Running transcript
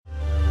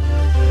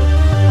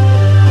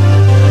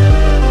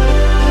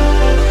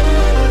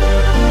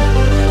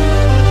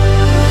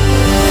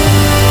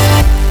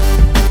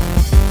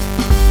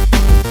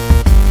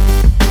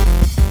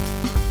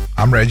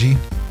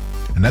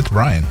That's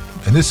Brian,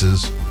 and this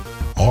is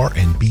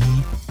R&B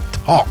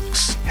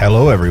Talks.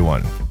 Hello,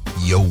 everyone.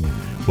 Yo.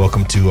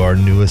 Welcome to our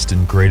newest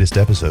and greatest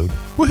episode.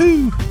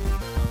 Woohoo.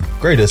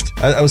 Greatest.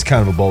 That was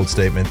kind of a bold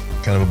statement,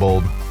 kind of a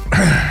bold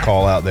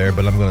call out there,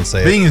 but I'm going to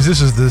say Being as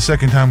this is the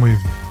second time we've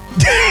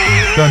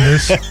done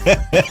this.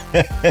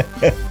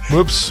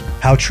 Whoops.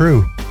 How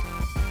true.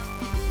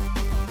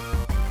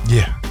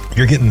 Yeah.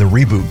 You're getting the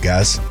reboot,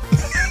 guys.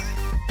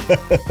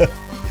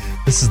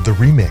 This is the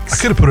remix. I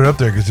could have put it up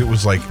there because it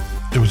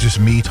was just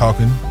me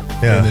talking.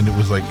 Yeah. And then it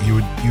was like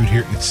you'd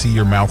see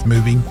your mouth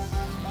moving.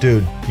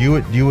 Dude, you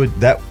would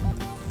that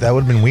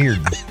would have been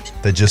weird.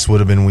 That just would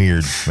have been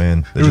weird,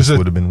 man. That just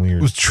would have been weird.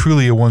 It was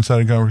truly a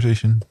one-sided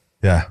conversation.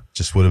 Yeah,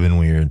 just would have been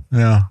weird.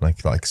 Yeah.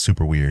 Like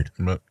super weird.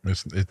 But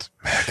it's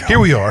here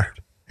we are.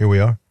 Here we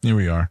are. Here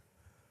we are.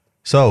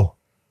 So,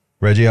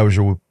 Reggie, how was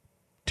your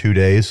 2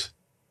 days?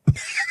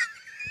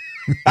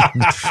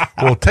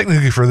 Well,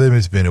 technically for them,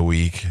 it's been a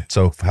week.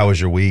 So, how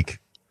was your week?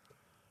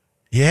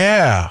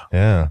 Yeah.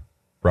 Yeah.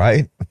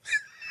 Right?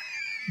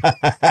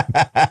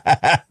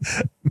 Yeah.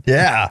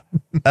 Yeah.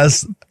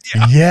 Let's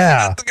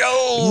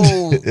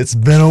go. It's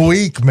been a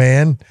week,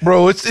 man.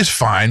 Bro, it's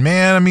fine,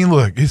 man. I mean,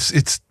 look, it's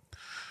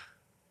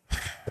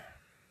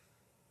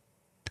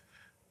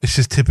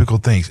just typical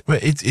things.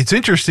 But it's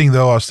interesting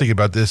though. I was thinking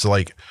about this,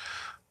 like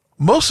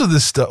most of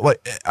this stuff,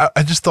 like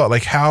I just thought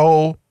like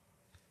how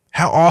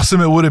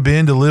awesome it would have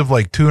been to live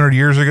like 200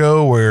 years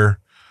ago where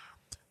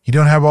you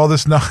don't have all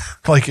this,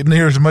 like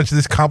near as much of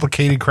this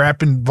complicated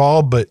crap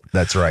involved. But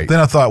that's right.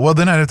 Then I thought, well,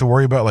 then I'd have to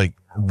worry about like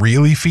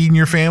really feeding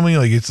your family.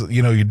 Like it's,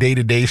 your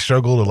day-to-day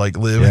struggle to like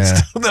live and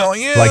stuff.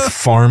 Like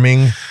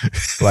farming.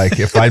 Like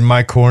if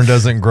my corn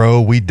doesn't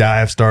grow, we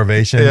die of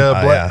starvation.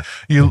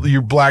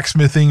 You're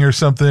blacksmithing or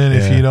something.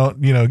 If you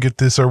don't, get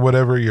this or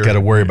whatever, you're got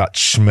to worry about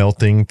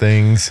smelting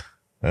things.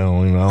 I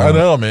don't know. I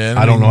know, man.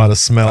 I don't know how to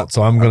smelt,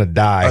 so I'm going to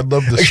die. I'd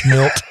love to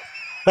smelt.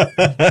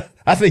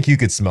 I think you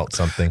could smelt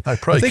something. I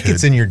think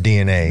it's in your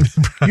DNA.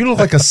 You look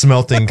like a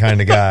smelting kind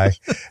of guy.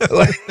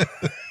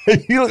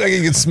 You look like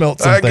you could smelt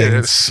some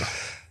things.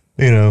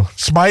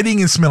 Smiting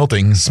and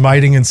smelting.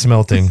 Smiting and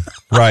smelting.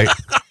 Right.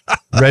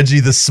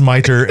 Reggie the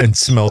smiter and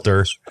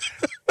smelter.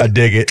 I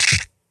dig it.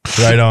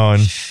 Right on.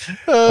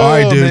 All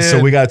right, dude. Man.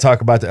 So we got to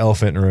talk about the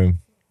elephant in the room.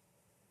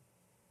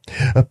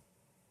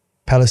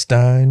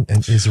 Palestine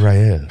and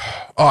Israel.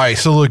 All right.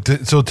 So look,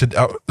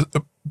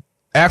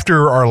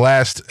 after our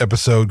last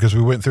episode, because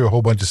we went through a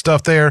whole bunch of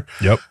stuff there.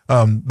 Yep.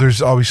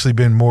 There's obviously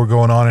been more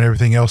going on and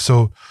everything else.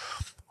 So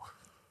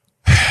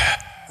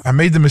I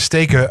made the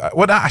mistake.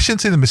 I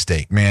shouldn't say the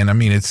mistake, man. I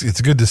mean,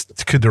 it's good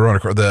to run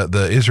across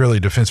the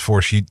Israeli Defense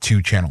Force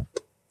YouTube channel.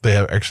 They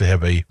actually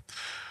have a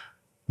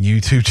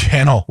YouTube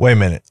channel. Wait a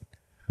minute.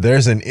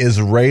 There's an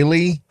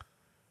Israeli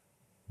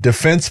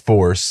Defense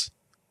Force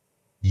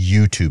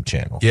YouTube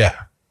channel. Yeah.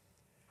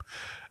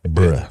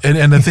 Bruh.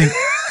 And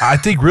I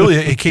think really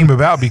it came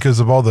about because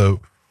of all the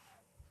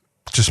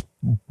just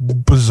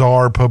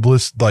bizarre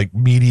like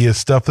media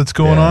stuff that's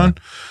going on.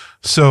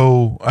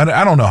 So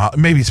I don't know how,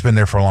 maybe it's been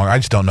there for a long, I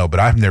just don't know, but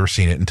I've never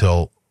seen it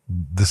until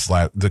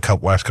the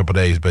last couple of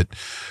days. But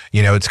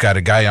it's got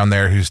a guy on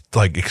there who's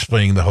like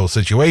explaining the whole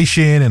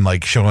situation and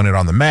like showing it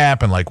on the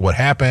map and like what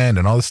happened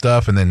and all this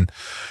stuff. And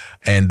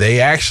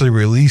they actually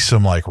released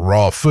some like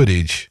raw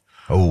footage.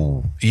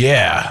 Oh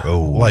yeah.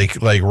 Oh, like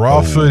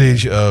raw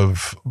footage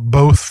of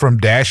both from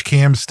dash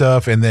cam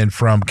stuff and then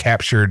from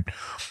captured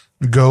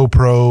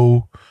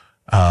GoPro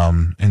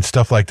and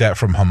stuff like that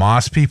from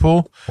Hamas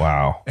people.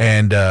 Wow.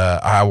 And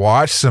I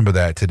watched some of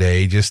that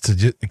today just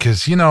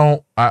because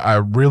I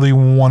really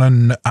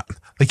want to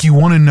you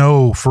want to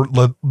know for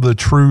the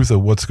truth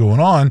of what's going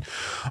on,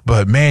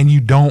 but man,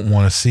 you don't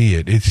want to see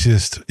it.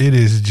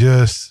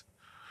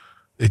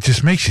 It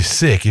just makes you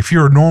sick. If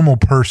you're a normal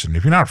person,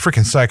 if you're not a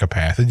freaking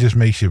psychopath, it just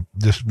makes you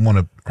just want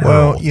to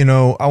hurl.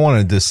 Well, I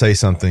wanted to say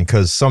something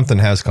because something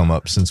has come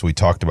up since we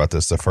talked about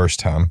this the first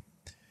time.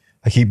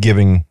 I keep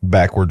giving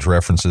backwards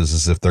references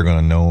as if they're going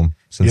to know them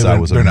since I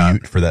was a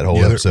mute for that whole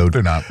episode.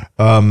 They're not.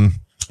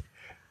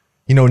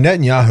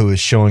 Netanyahu is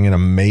showing an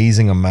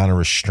amazing amount of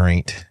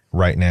restraint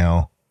right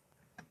now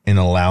in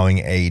allowing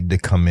aid to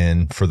come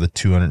in for the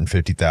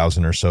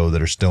 250,000 or so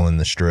that are still in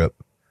the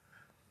strip.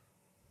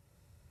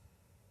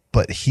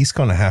 But he's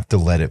going to have to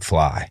let it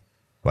fly.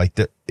 Like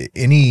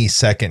any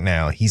second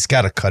now, he's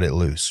got to cut it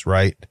loose,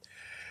 right?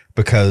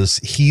 Because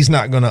he's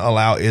not going to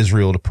allow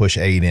Israel to push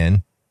aid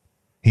in.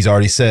 He's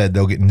already said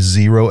they'll get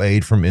zero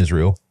aid from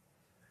Israel.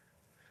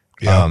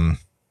 Yeah.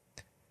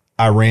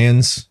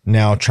 Iran's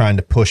now trying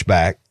to push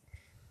back,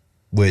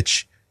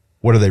 which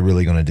what are they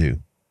really going to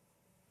do?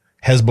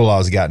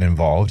 Hezbollah's gotten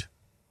involved.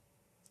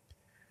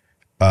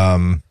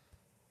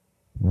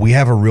 We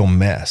have a real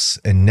mess,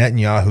 and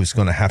Netanyahu's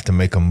going to have to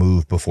make a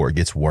move before it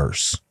gets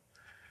worse.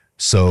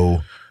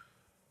 So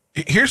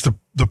here's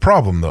the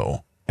problem,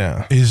 though.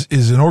 Yeah,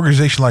 is an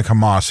organization like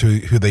Hamas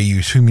who they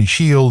use human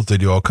shields, they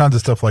do all kinds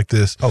of stuff like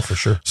this. Oh, for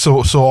sure.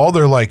 So all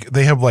they're like,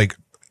 they have like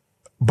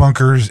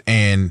bunkers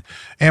and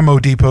ammo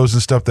depots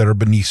and stuff that are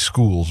beneath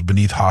schools,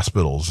 beneath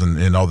hospitals,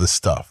 and all this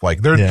stuff.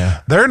 Like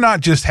they're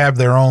not just have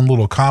their own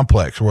little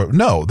complex.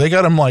 No, they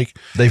got them like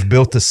they've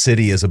built the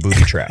city as a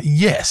booby trap.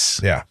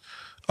 Yes. Yeah.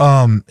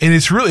 And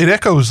it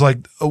echoes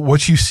like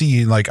what you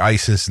see in like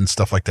ISIS and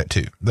stuff like that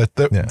too.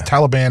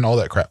 Taliban, all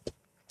that crap.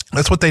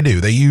 That's what they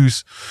do.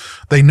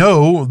 They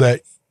know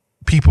that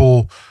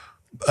people,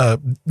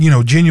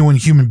 genuine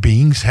human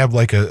beings have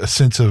like a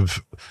sense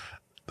of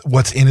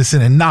what's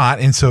innocent and not.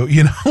 And so,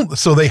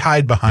 so they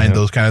hide behind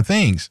those kind of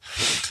things.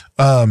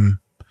 And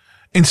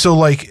so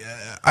like,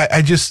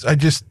 I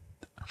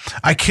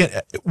can't,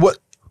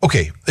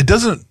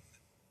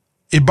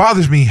 it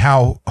bothers me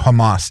how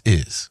Hamas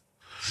is.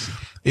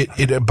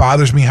 It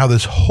bothers me how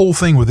this whole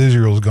thing with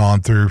Israel's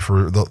gone through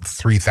for the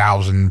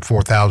 3,000,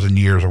 4,000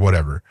 years or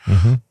whatever.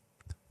 Mm-hmm.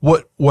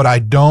 What I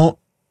don't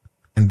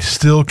and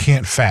still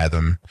can't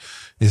fathom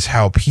is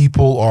how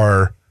people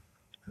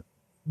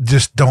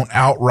don't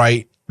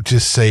outright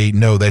just say,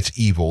 no, that's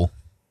evil.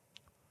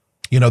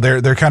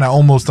 They're kind of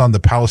almost on the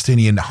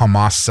Palestinian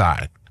Hamas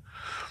side.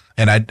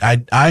 And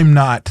I'm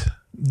not,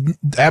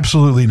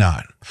 absolutely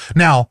not.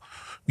 Now,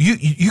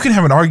 you can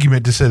have an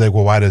argument to say like,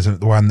 well, why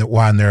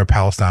aren't there in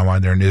Palestine, why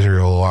aren't there in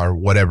Israel or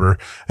whatever?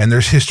 And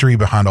there's history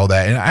behind all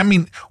that. And I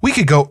mean, we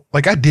could go,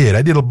 like I did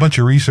a bunch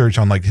of research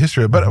on like the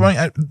history, but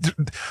I mean,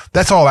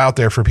 that's all out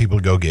there for people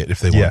to go get if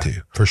they want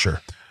to. For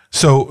sure.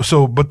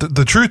 But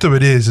the truth of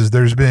it is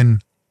there's been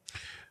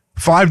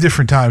 5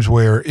 different times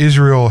where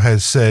Israel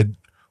has said,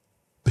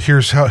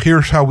 here's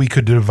how we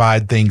could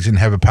divide things and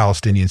have a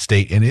Palestinian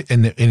state. And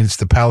it's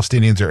the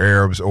Palestinians or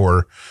Arabs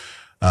or,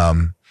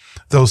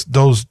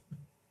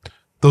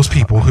 those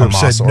people who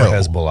Hamas have said no.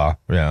 Hezbollah.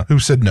 Yeah. Who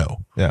said no.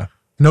 Yeah.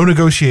 No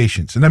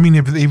negotiations. And I mean,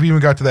 if they've even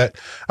got to that,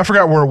 I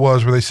forgot where it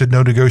was where they said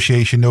no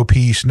negotiation, no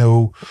peace,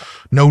 no,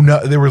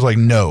 there was like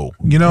no,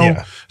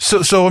 Yeah.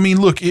 So, I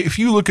mean, look, if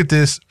you look at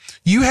this,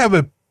 you have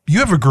a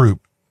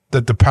group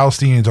that the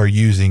Palestinians are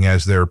using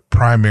as their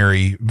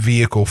primary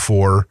vehicle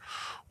for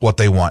what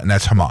they want. And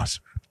that's Hamas.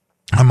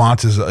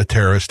 Hamas is a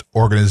terrorist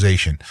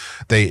organization.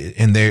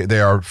 They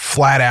are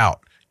flat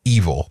out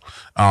evil.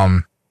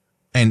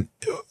 And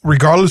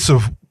regardless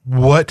of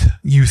what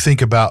you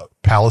think about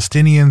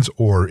Palestinians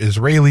or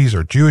Israelis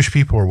or Jewish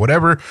people or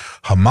whatever,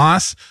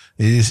 Hamas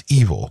is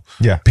evil.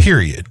 Yeah.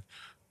 Period.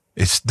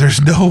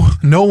 There's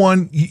no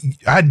one,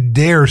 I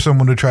dare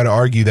someone to try to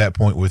argue that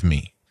point with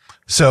me.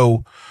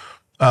 So,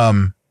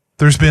 I've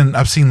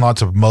seen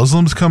lots of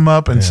Muslims come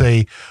up and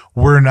say,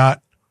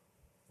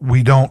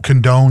 we don't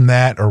condone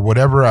that or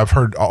whatever. I've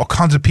heard all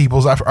kinds of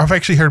people. I've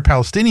actually heard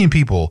Palestinian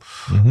people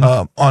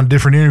on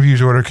different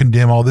interviews or to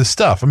condemn all this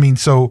stuff. I mean,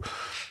 so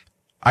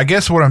I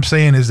guess what I'm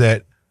saying is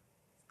that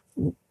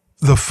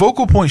the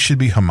focal point should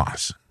be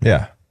Hamas.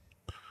 Yeah.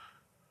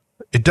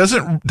 It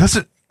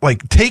doesn't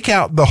like take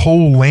out the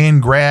whole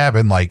land grab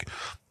and like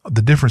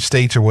the different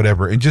states or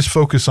whatever and just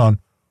focus on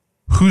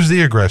who's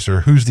the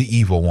aggressor, who's the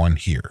evil one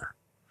here.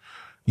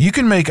 You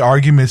can make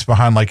arguments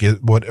behind like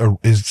what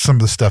is some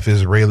of the stuff the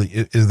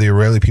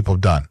Israeli people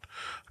have done.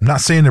 I'm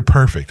not saying they're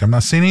perfect. I'm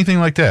not saying anything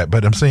like that,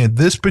 but I'm saying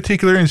this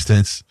particular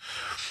instance,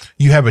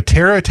 you have a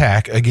terror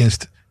attack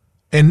against,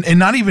 and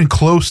not even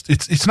close.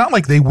 It's not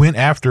like they went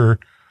after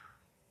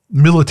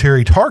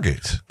military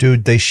targets.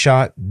 Dude, they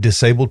shot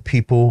disabled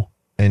people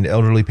and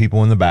elderly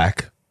people in the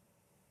back.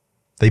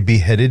 They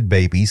beheaded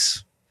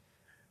babies.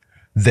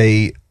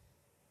 They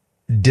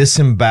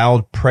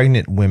disemboweled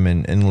pregnant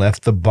women and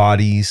left the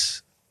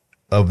bodies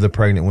of the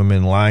pregnant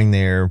women lying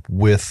there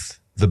with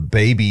the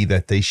baby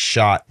that they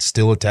shot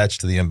still attached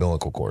to the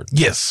umbilical cord.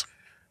 Yes.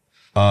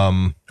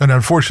 And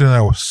unfortunately,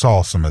 I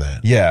saw some of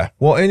that. Yeah.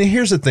 Well, and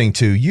here's the thing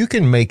too. You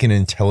can make an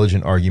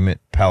intelligent argument,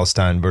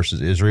 Palestine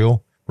versus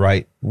Israel,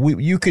 right?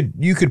 You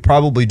could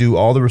probably do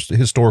all the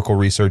historical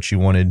research you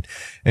wanted,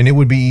 and it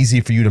would be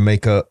easy for you to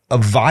make a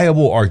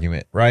viable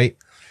argument, right?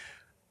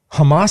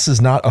 Hamas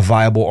is not a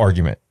viable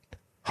argument.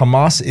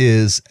 Hamas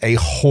is a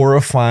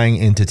horrifying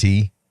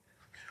entity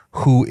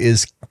who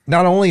is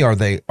not only are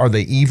they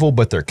evil,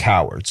 but they're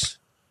cowards,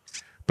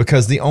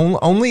 because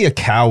only a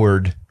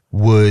coward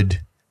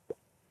would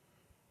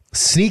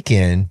sneak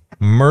in,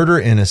 murder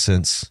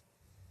innocents,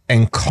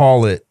 and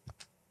call it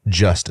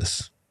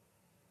justice.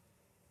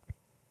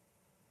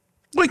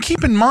 Well,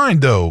 keep in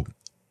mind though,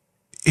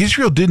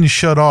 Israel didn't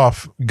shut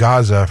off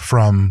Gaza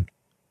from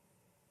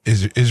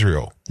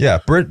Israel. Yeah,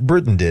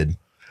 Britain did.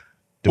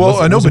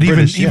 Well, I know, but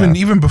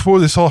even before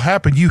this all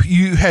happened,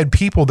 you had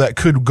people that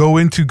could go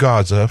into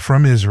Gaza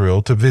from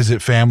Israel to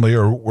visit family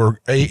or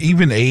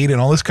even aid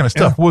and all this kind of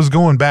stuff was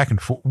going back and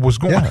was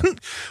going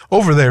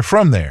over there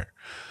from there.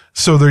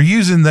 So they're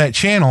using that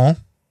channel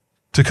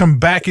to come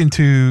back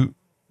into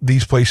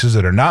these places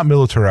that are not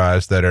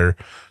militarized, that are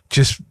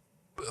just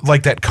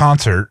like that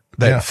concert,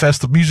 that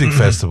music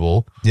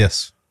festival.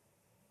 Yes.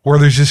 Where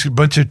there's just a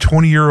bunch of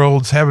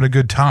 20-year-olds having a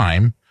good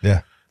time.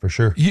 Yeah, for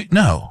sure.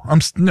 No.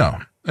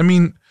 I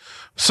mean,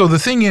 so the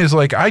thing is,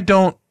 like, I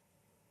don't,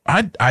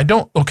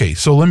 okay,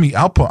 so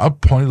I'll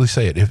pointedly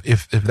say it.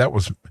 If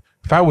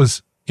I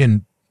was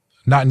in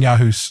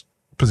Netanyahu's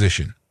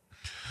position.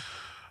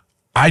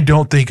 I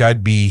don't think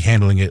I'd be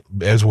handling it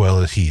as well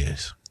as he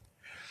is.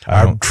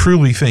 I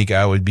truly think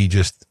I would be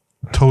just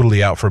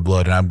totally out for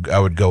blood, and I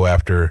would go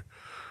after.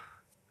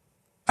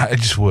 I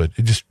just would.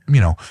 It just,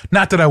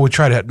 not that I would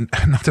try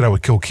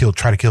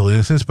to kill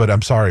innocents, but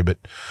I'm sorry, but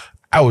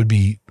I would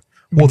be.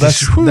 Well,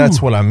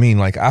 that's what I mean.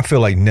 Like, I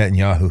feel like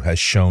Netanyahu has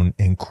shown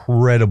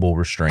incredible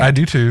restraint. I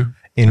do too.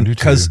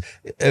 Because,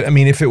 I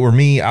mean, if it were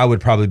me, I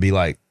would probably be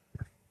like,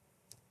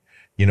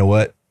 you know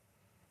what?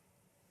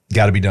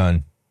 Got to be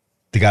done.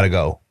 They got to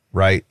go.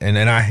 Right. And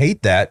I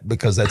hate that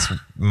because that's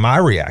my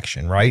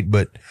reaction. Right.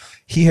 But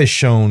he has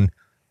shown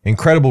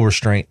incredible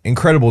restraint,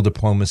 incredible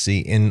diplomacy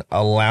in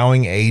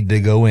allowing aid to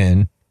go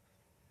in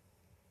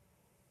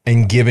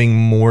and giving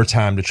more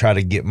time to try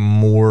to get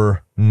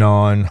more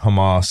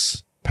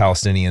non-Hamas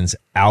Palestinians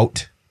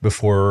out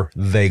before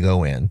they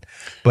go in.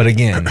 But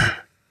again,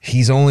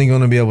 he's only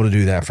going to be able to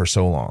do that for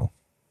so long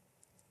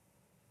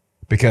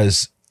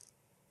because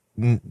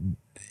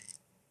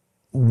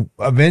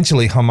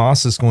eventually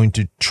Hamas is going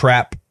to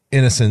trap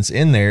innocents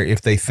in there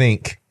if they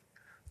think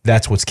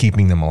that's what's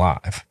keeping them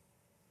alive.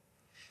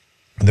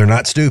 They're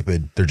not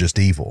stupid. They're just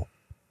evil.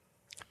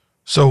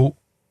 So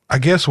I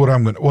guess what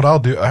I'll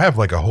do, I have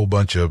like a whole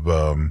bunch of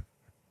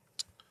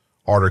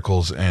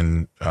articles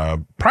and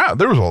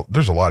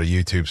there's a lot of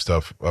YouTube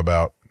stuff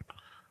about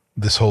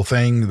this whole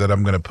thing that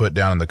I'm going to put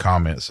down in the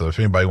comments. So if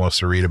anybody wants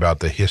to read about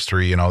the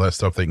history and all that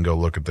stuff, they can go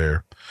look at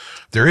there.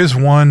 There is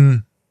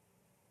one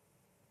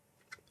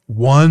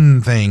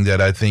thing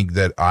that I think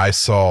that I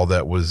saw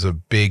that was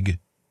that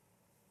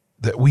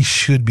we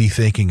should be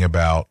thinking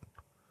about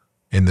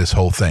in this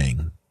whole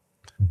thing.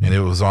 Mm-hmm. And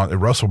it was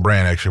Russell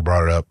Brand actually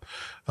brought it up.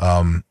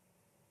 And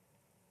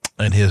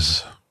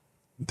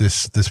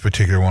this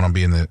particular one will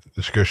be in the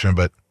description,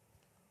 but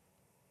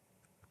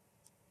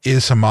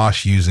is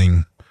Hamas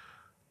using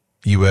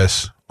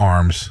U.S.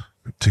 arms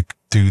to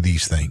do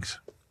these things?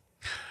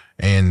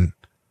 And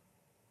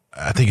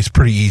I think it's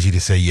pretty easy to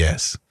say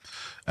yes.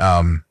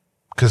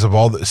 Because of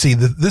all this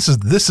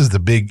is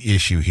the big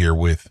issue here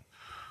with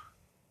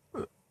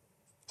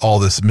all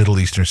this Middle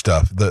Eastern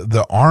stuff.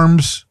 The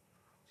arms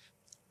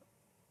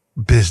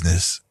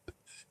business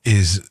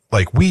is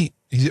like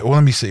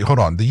let me see. Hold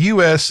on. The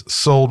U.S.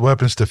 sold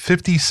weapons to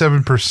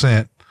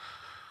 57%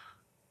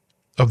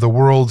 of the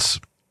world's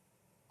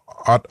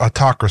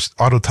autocracies.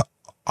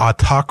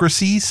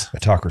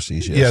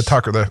 Autocracies, yes. Yeah,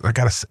 I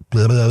gotta say.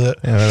 Blah, blah,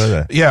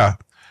 blah. Yeah.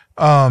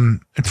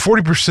 And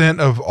 40%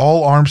 of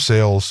all arms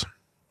sales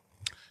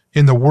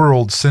in the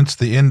world since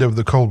the end of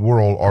the Cold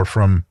War are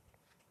from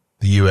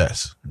the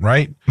U.S.,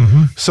 right?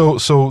 Mm-hmm.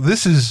 So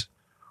this is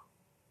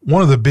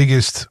one of the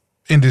biggest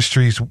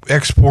industries,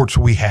 exports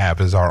we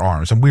have is our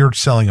arms, and we're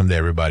selling them to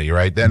everybody,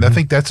 right? And I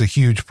think that's a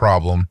huge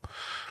problem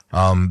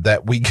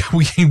that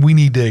we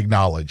need to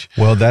acknowledge.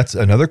 Well, that's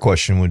another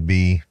question would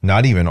be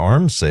not even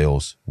arms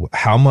sales.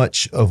 How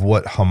much of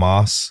what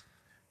Hamas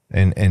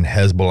and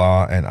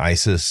Hezbollah and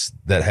ISIS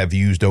that have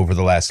used over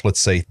the last, let's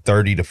say,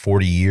 30 to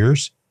 40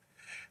 years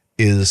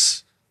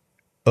is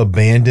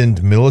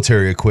abandoned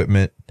military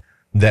equipment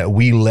that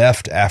we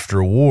left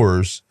after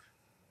wars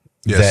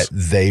that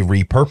they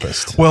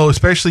repurposed? Well,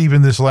 especially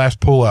even this last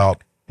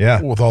pullout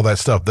with all that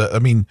stuff.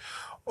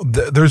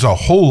 There's a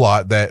whole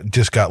lot that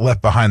just got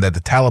left behind that the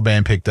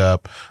Taliban picked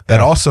up that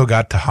also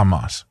got to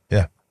Hamas.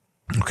 Yeah.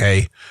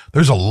 Okay.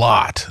 There's a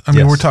lot. I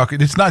mean, we're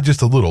talking, it's not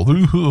just a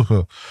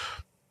little,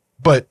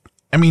 but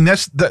I mean,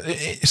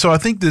 so I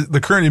think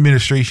the current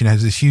administration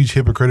has this huge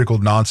hypocritical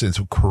nonsense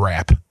of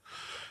crap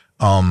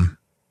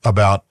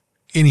about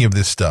any of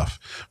this stuff.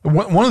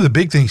 One of the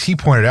big things he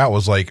pointed out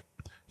was like,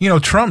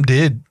 Trump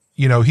did,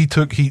 he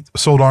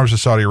sold arms to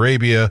Saudi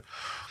Arabia,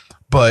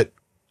 but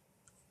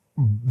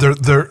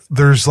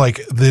there's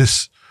like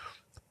these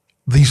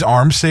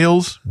arms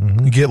sales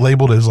get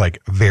labeled as like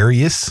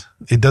various.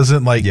 It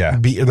doesn't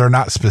they're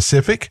not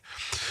specific.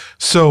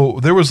 So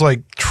there was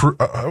like,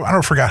 I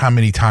don't forget how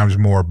many times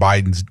more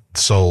Biden's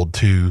sold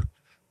to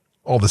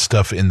all the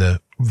stuff in the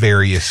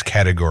various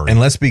category. And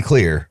let's be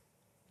clear,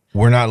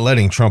 we're not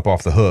letting Trump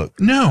off the hook.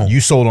 No. You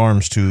sold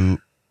arms to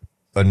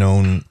a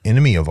known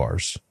enemy of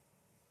ours.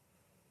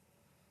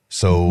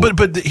 So,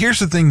 but here's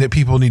the thing that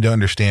people need to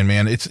understand,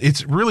 man.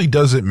 It really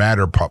doesn't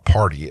matter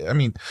party. I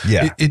mean,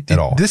 at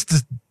all.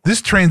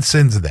 This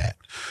transcends that.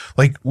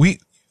 Like the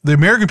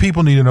American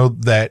people need to know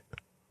that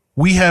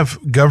we have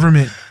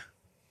government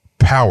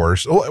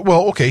powers.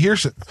 Well, okay.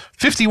 Here's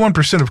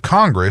 51% of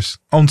Congress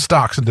owns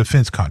stocks in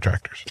defense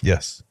contractors.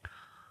 Yes.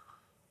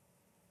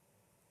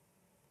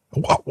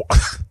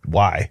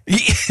 Why?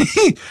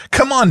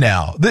 Come on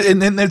now,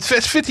 and that's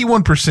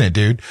 51%,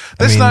 dude.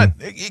 That's not.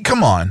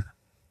 Come on.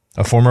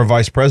 A former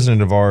vice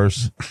president of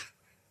ours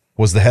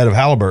was the head of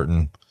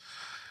Halliburton.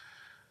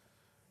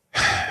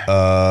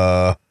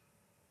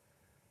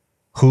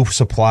 Who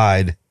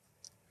supplied,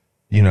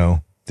 the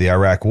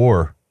Iraq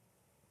war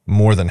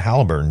more than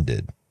Halliburton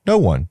did? No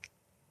one.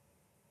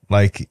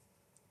 Like,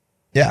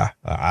 Yeah,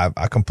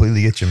 I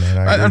completely get you,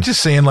 man. I'm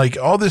just saying, like,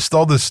 all this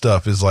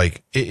stuff is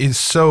like, it is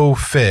so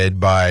fed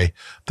by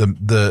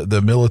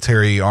the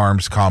military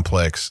arms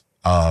complex,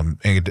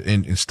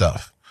 and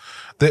stuff.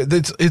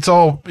 It's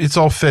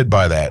all fed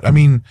by that. I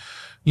mean,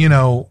 you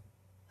know,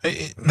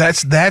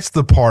 that's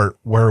the part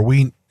where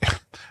we,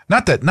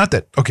 not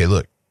that, okay,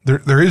 look,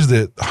 there is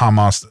the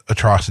Hamas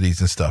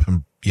atrocities and stuff.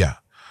 And yeah.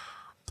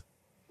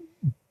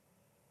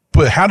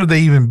 But how are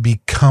they able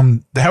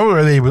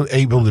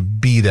to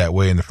be that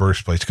way in the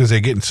first place? Because they're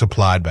getting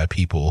supplied by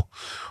people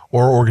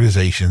or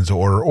organizations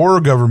or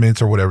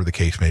governments or whatever the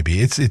case may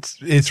be.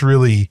 It's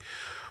really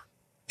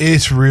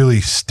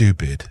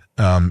stupid.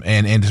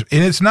 And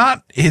it's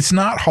not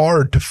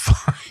hard to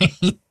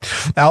find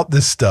out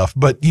this stuff,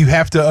 but you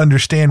have to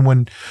understand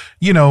when,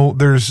 you know,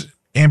 there's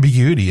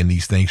ambiguity in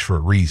these things for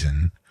a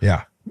reason.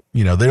 Yeah.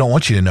 You know, they don't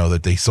want you to know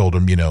that they sold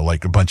them, you know,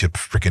 like a bunch of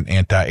freaking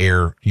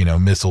anti-air, you know,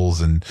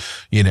 missiles and,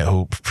 you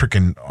know,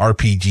 freaking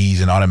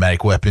RPGs and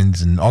automatic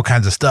weapons and all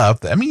kinds of stuff.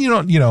 I mean,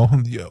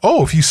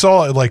 if you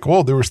saw it, like,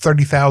 well, there was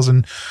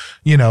 30,000,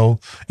 you know,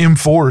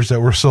 M4s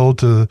that were sold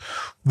to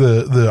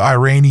the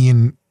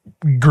Iranian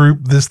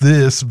group,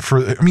 this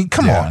for, I mean,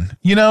 come on,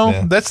 you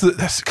know, that's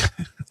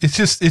it's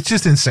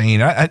just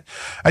insane. I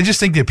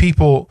just think that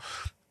people,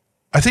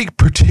 I think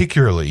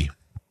particularly,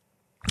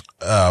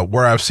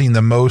 where I've seen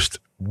the most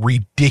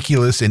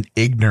ridiculous and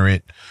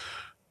ignorant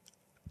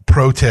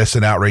protests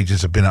and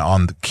outrages have been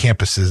on the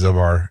campuses of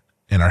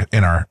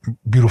in our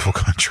beautiful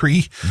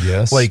country.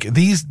 Yes. Like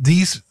these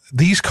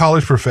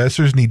college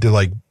professors need to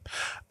like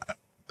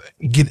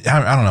get,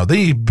 I don't know,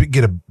 they need to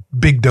get a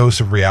big dose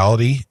of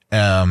reality,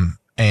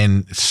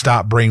 and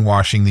stop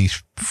brainwashing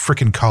these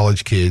freaking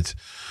college kids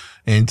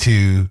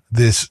into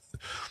this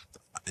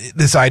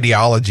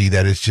ideology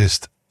that is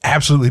just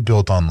absolutely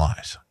built on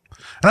lies.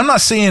 And I'm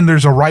not saying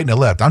there's a right and a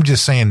left. I'm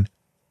just saying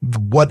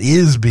what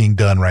is being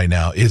done right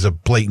now is a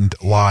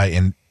blatant lie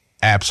and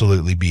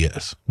absolutely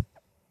BS.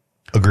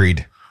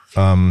 Agreed.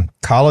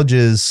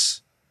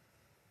 Colleges,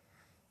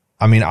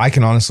 I mean, I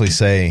can honestly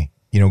say,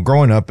 you know,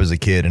 growing up as a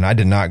kid, and I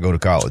did not go to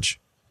college,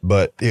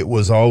 but it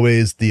was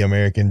always the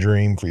American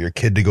dream for your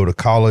kid to go to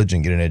college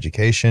and get an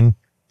education.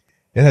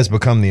 It has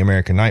become the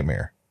American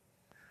nightmare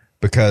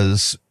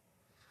because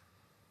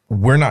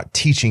we're not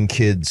teaching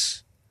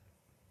kids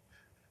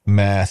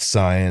math,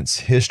 science,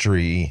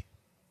 history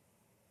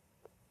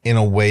in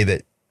a way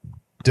that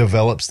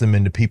develops them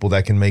into people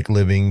that can make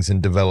livings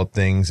and develop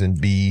things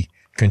and be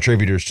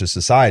contributors to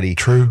society.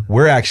 True.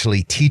 We're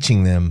actually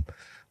teaching them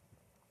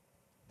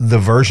the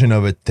version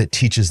of it that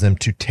teaches them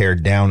to tear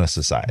down a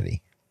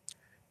society.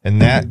 And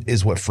that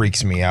is what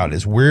freaks me out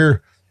is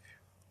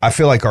I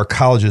feel like our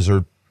colleges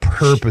are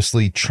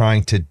purposely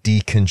trying to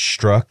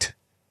deconstruct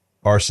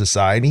our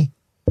society,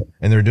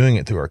 and they're doing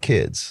it through our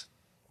kids.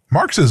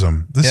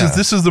 Marxism.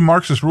 This is the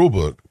Marxist rule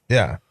book.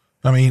 Yeah.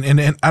 I mean,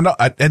 and I know,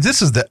 and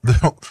this is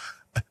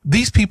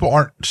these people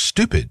aren't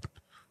stupid.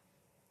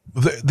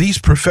 These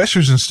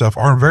professors and stuff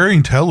are very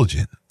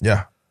intelligent.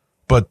 Yeah.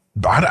 But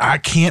I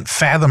can't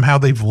fathom how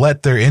they've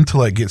let their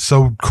intellect get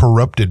so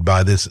corrupted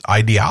by this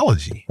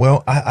ideology.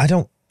 Well, I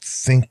don't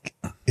think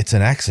it's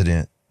an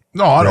accident.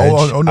 No, I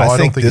don't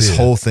think this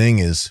whole thing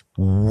is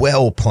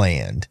well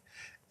planned.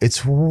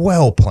 It's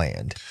well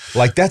planned.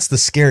 Like that's the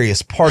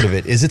scariest part of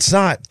it is it's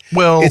not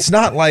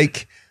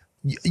like,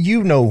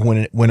 you know,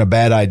 when a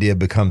bad idea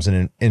becomes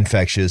an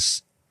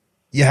infectious,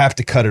 you have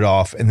to cut it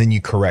off and then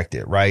you correct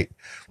it. Right.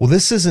 Well,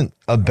 this isn't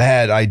a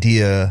bad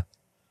idea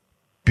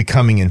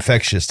becoming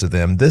infectious to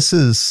them.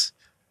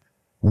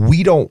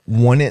 We don't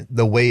want it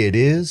the way it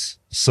is.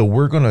 So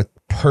we're going to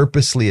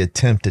purposely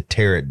attempt to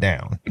tear it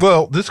down.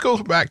 Well, this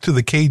goes back to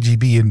the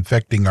KGB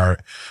infecting our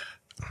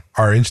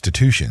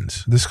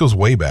institutions. This goes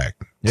way back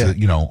to,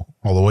 you know,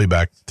 all the way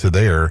back to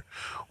there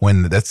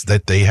when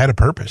that they had a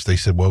purpose. They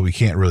said, well, we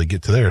can't really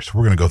get to there, so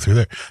we're going to go through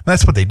there. And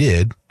that's what they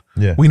did.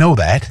 Yeah. We know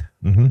that,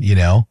 you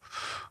know,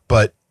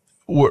 but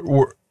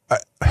it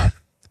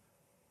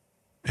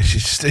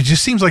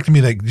just seems like to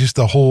me that just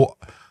the whole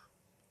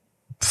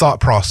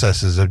thought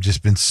processes have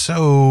just been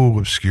so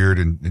obscured.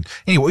 And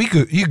anyway, you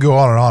could go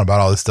on and on about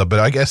all this stuff, but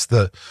I guess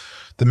the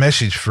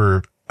message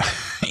for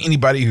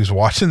anybody who's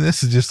watching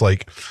this is just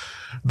like,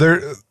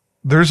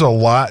 there's a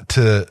lot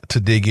to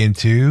dig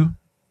into.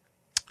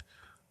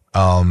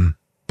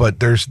 But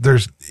there's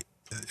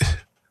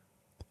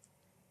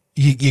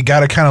you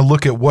got to kind of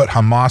look at what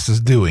Hamas is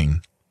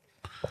doing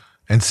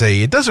and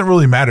say, it doesn't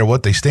really matter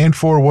what they stand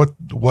for,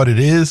 what it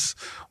is,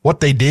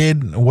 what they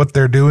did, what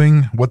they're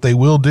doing, what they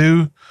will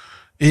do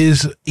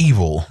is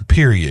evil,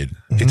 period.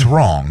 Mm-hmm. It's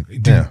wrong.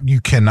 You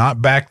cannot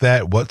back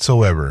that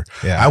whatsoever.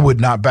 Yeah. I would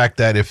not back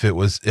that if it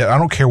was, I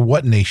don't care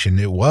what nation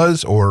it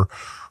was or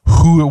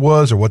who it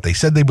was or what they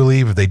said they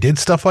believe. If they did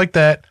stuff like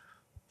that,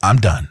 I'm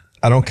done.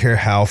 I don't care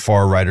how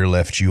far right or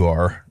left you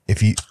are.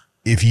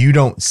 If you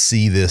don't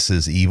see this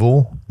as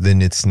evil,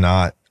 then it's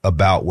not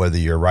about whether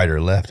you're right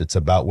or left. It's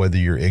about whether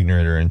you're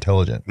ignorant or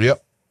intelligent.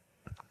 Yep.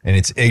 And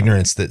it's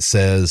ignorance that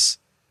says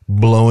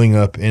blowing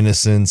up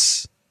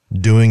innocents,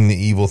 doing the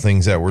evil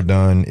things that were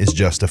done is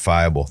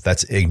justifiable.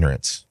 That's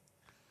ignorance.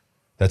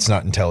 That's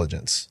not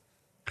intelligence.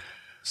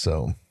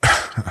 So,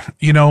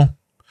 you know,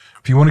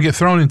 if you want to get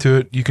thrown into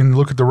it, you can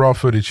look at the raw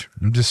footage.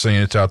 I'm just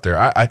saying it's out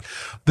there.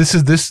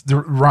 This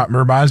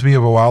reminds me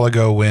of a while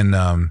ago when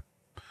I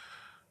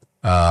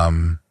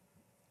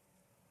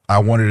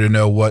wanted to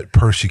know what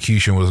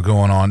persecution was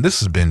going on. This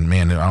has been,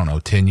 man, I don't know,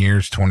 10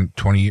 years,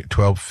 20,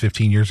 12,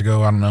 15 years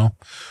ago. I don't know.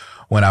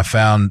 When I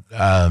found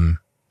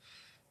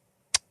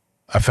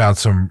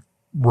some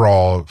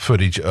raw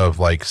footage of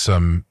like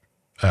some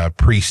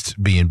priests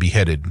being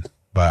beheaded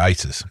by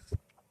ISIS.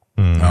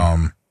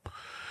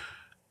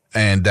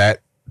 And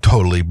that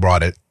totally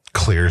brought it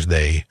clear as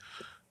day,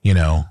 you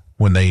know,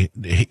 when as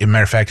a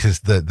matter of fact,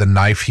 the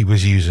knife he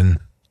was using,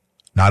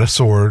 not a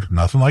sword,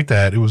 nothing like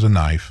that. It was a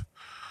knife,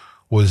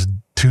 was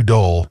too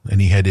dull. And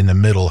he had in the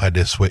middle had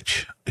to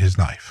switch his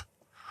knife.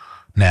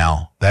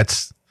 Now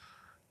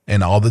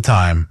and all the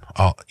time,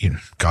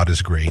 God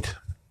is great.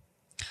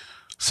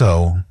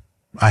 So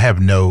I have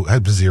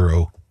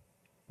zero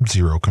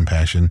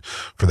compassion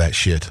for that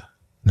shit.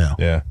 No.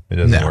 Yeah, it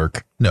doesn't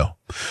work. No.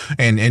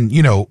 And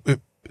you know,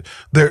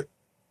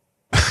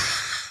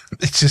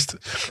 it's just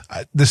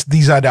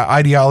these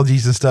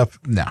ideologies and stuff.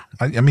 No,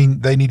 I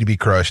mean, they need to be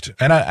crushed,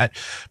 and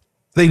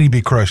they need to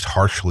be crushed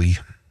harshly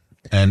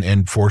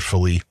and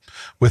forcefully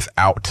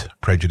without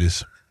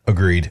prejudice.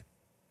 Agreed.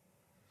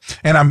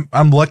 And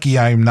I'm lucky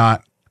I'm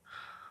not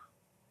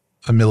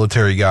a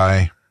military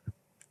guy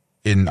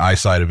in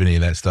eyesight of any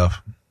of that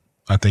stuff.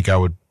 I think I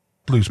would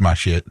lose my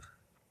shit.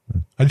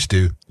 I just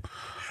do.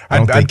 I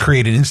would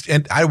create an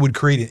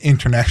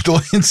international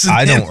incident.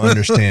 I don't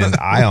understand.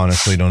 I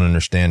honestly don't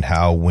understand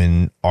how,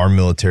 when our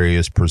military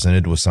is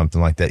presented with something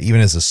like that,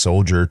 even as a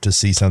soldier, to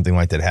see something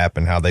like that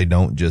happen, how they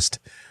don't just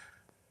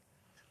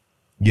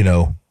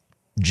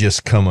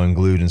come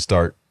unglued and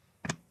start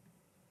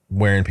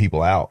wearing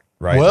people out.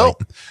 Right. Well,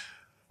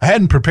 I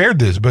hadn't prepared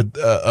this, but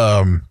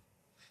I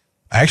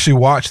actually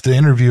watched the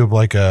interview of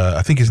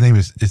I think his name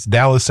is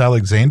Dallas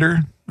Alexander,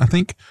 I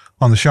think,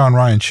 on the Sean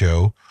Ryan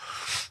show.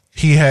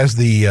 He has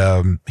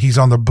he's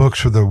on the books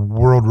for the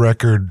world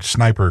record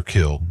sniper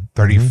kill,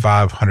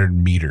 3,500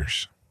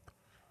 meters.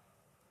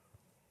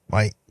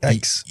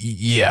 Yikes.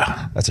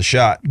 Yeah. That's a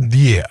shot.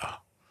 Yeah.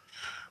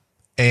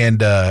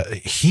 And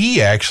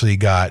he actually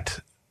got,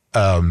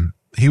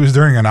 he was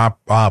during an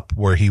op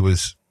where he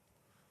was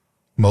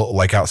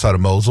outside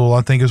of Mosul,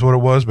 I think is what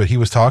it was. But he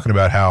was talking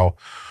about how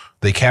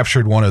they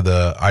captured one of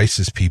the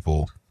ISIS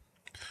people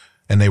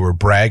and they were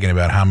bragging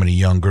about how many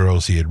young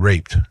girls he had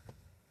raped.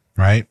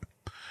 Right.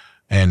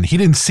 And he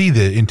didn't see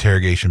the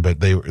interrogation,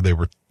 but they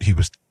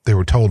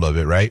were told of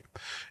it, right?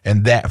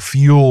 And that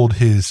fueled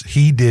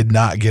he did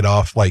not get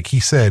off. Like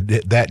he said,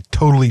 that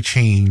totally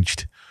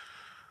changed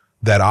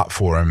that op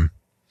for him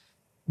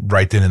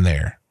right then and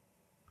there.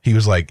 He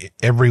was like,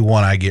 every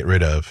one I get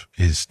rid of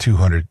is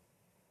 200,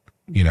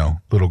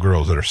 little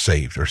girls that are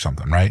saved or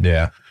something, right?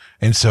 Yeah.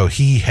 And so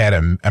he had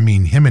him and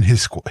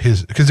his,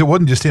 because it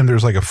wasn't just him. There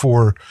was like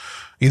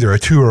either a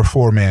 2 or a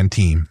 4 man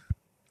team.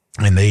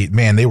 And they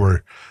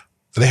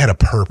had a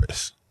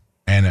purpose.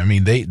 And I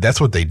mean,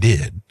 that's what they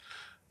did.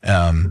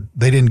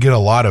 They didn't get a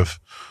lot of,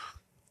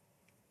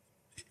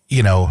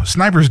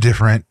 sniper's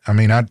different. I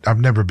mean, I've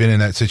never been in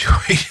that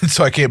situation,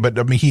 so I can't, but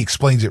I mean, he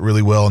explains it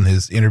really well in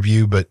his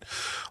interview, but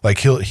like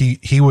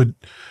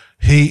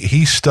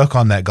he stuck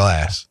on that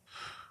glass.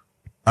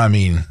 I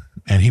mean,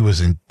 and he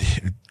was in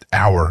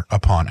hour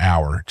upon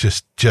hour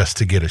just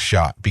to get a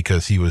shot,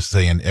 because he was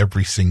saying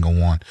every single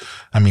one.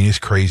 I mean, it's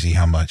crazy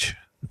how much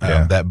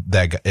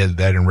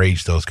that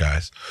enraged those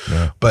guys.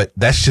 Yeah. But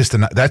that's just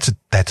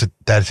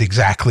that's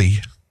exactly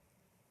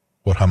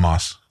what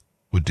Hamas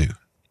would do.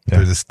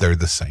 Yeah. They're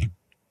the same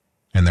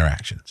in their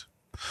actions.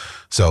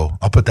 So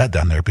I'll put that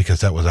down there,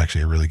 because that was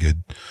actually a really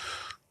good.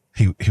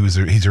 He's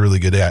a really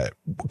good at.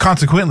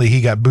 Consequently,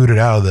 he got booted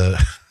out of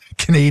the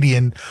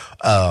Canadian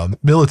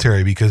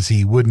military because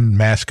he wouldn't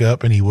mask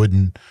up and he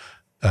wouldn't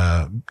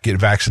get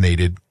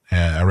vaccinated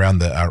around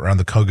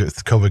the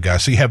COVID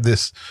guys. So you have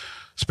this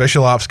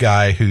special ops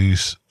guy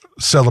who's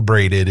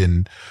celebrated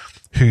and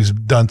who's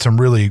done some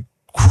really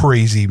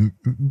crazy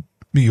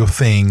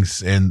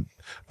things, and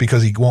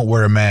because he won't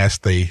wear a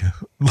mask, they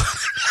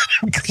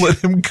let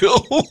him go.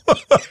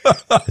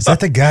 Is that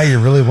the guy you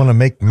really want to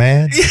make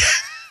mad? Yeah.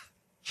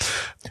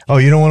 Oh,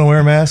 you don't want to wear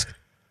a mask?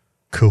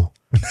 Cool.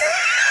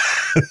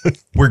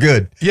 We're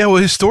good. Yeah, well,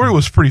 his story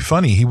was pretty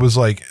funny. He was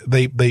like,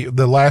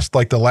 the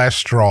last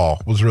straw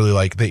was really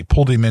like, they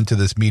pulled him into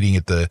this meeting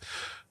at the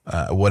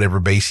whatever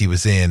base he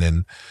was in,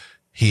 and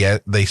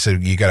they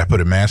said, you got to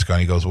put a mask on.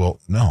 He goes, well,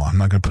 no, I'm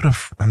not going to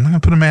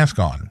put a mask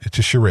on. It's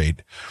a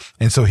charade.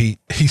 And so he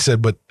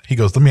said, but he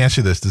goes, let me ask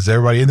you this. Does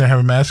everybody in there have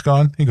a mask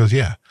on? He goes,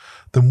 yeah.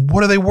 Then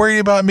what are they worried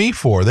about me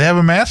for? They have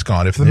a mask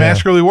on. If the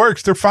mask really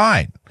works, they're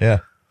fine. Yeah.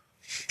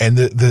 And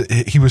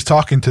he was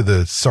talking to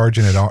the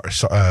sergeant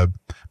at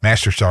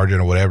master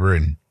sergeant or whatever,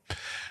 and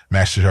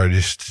master sergeant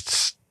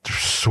just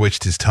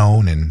switched his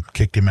tone and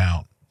kicked him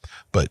out.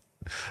 But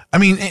I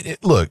mean,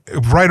 look,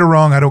 right or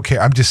wrong, I don't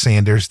care. I'm just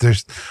saying there's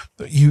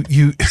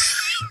you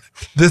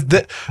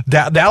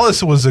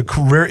Dallas was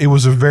it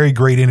was a very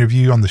great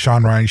interview on the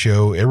Sean Ryan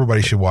show.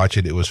 Everybody should watch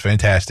it. It was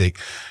fantastic.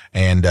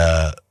 And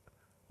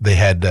they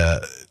had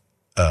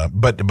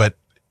but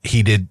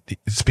he did,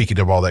 speaking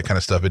of all that kind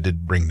of stuff, it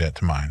did bring that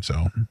to mind.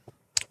 So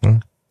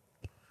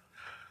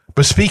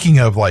but speaking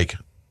of like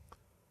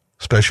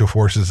special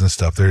forces and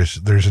stuff, there's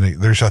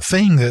a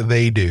thing that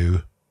they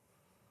do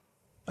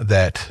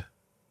that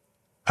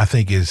I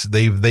think is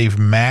they've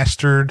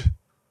mastered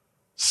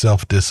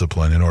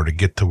self-discipline in order to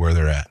get to where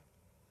they're at.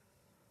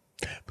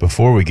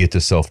 Before we get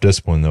to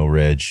self-discipline though,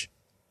 Reg,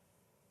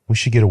 we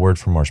should get a word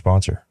from our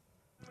sponsor.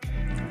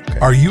 Okay.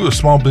 Are you a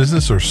small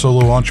business or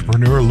solo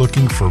entrepreneur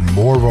looking for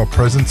more of a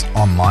presence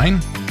online?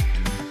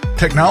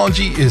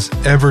 Technology is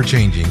ever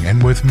changing,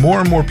 and with more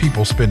and more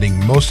people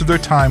spending most of their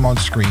time on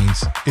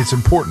screens, it's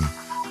important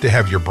to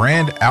have your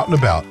brand out and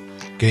about,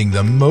 getting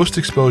the most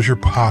exposure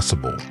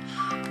possible.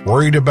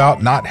 Worried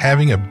about not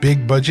having a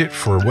big budget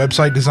for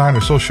website design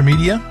or social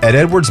media? At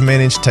Edwards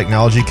Managed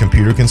Technology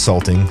Computer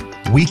Consulting,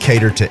 we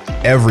cater to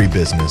every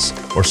business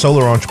or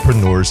solo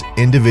entrepreneur's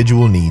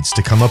individual needs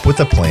to come up with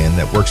a plan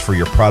that works for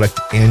your product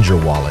and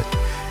your wallet.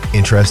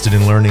 Interested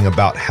in learning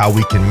about how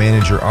we can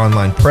manage your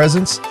online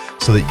presence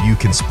so that you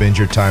can spend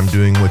your time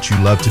doing what you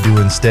love to do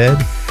instead?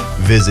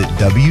 Visit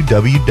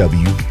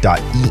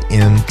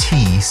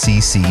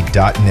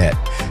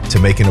www.emtcc.net to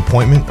make an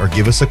appointment or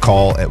give us a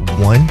call at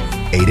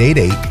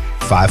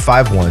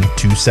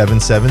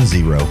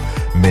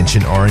 1-888-551-2770.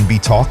 Mention R&B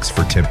Talks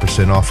for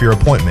 10% off your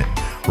appointment.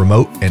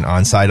 Remote and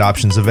on-site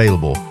options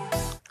available.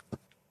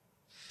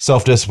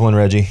 Self-discipline,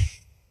 Reggie.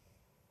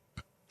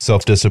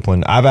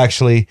 Self-discipline. I've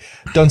actually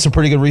done some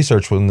pretty good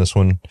research on this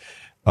one.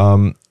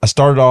 I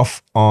started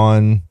off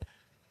on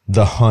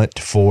the hunt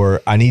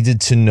for, I needed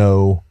to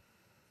know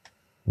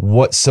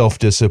what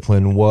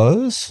self-discipline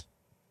was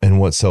and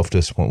what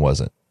self-discipline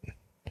wasn't.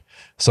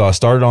 So I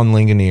started on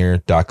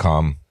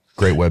Ligonier.com.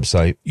 Great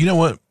website. You know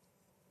what?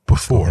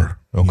 Before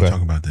you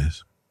talk about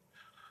this,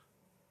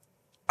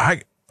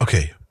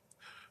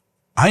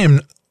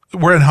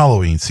 we're in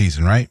Halloween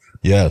season, right?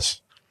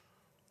 Yes.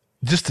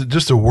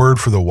 Just a word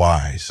for the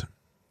wise.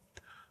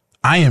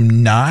 I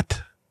am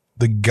not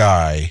the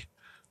guy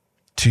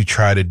to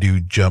try to do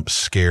jump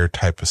scare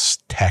type of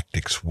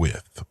tactics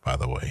with, by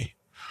the way.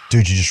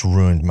 Dude, you just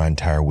ruined my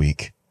entire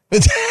week.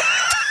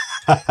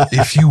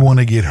 If you want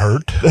to get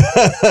hurt,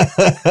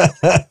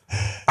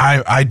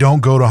 I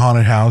don't go to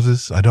haunted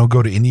houses. I don't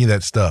go to any of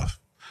that stuff.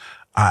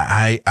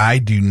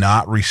 I do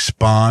not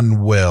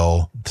respond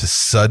well to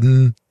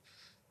sudden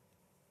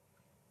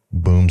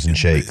booms and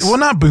shakes. Well,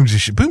 not booms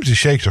and booms and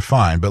shakes are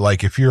fine, but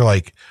like if you're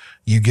like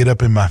you get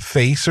up in my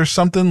face or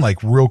something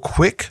like real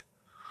quick,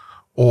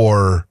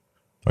 or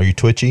are you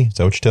twitchy? Is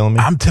that what you're telling me?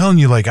 I'm telling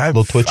you, like I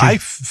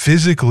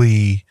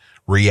physically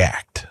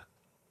react.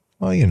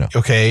 Well, you know.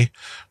 Okay.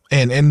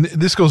 And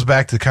this goes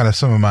back to kind of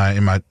some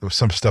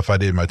stuff I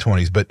did in my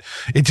 20s, but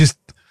it just,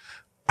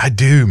 I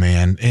do,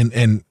 man.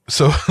 And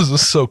so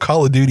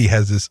Call of Duty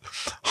has this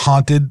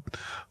haunted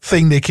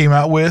thing they came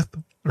out with,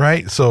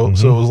 right? So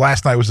it was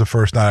last night was the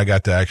first night I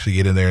got to actually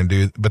get in there and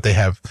do it, but they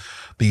have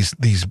these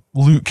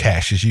loot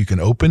caches you can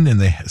open, and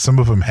some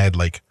of them had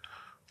like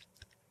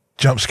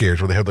jump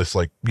scares where they have this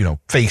like,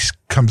 face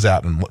comes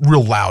out and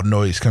real loud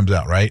noise comes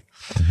out, right?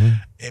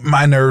 Mm-hmm.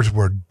 My nerves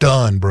were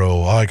done, bro.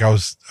 Like I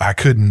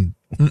couldn't.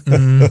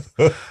 It's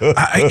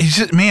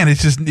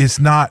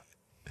not,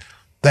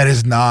 that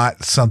is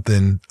not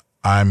something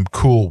I'm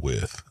cool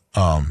with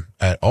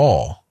at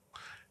all.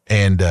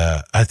 And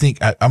I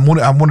think I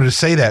wanted to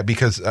say that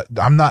because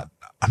I'm not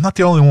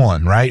the only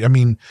one, right? I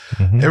mean,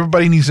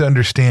 everybody needs to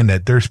understand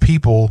that there's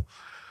people,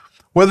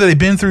 whether they've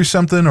been through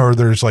something or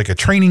there's like a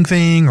training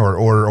thing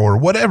or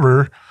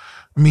whatever.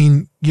 I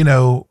mean, you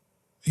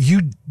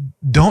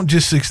don't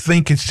just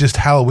think it's just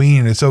Halloween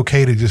and it's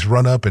okay to just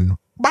run up and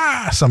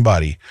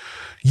somebody.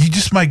 You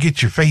just might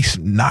get your face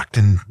knocked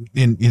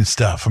in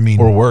stuff. I mean,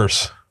 or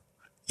worse.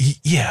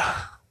 Yeah,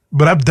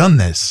 but I've done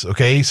this.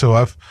 Okay. So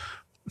I've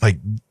like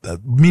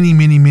many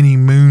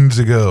moons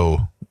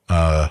ago,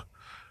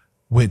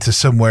 went to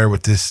somewhere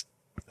with this.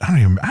 I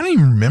don't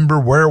even remember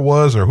where it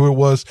was or who it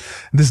was.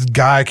 This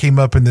guy came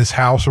up in this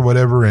house or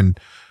whatever. And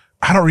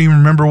I don't even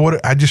remember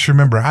I just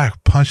remember I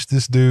punched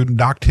this dude,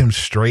 knocked him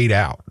straight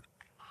out.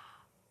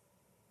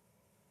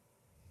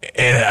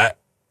 And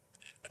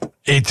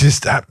it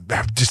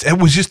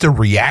was just a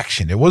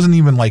reaction. It wasn't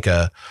even like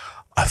a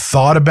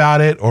thought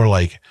about it, or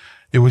like,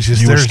 it was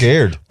just, you were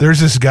scared. There's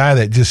this guy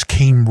that just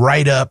came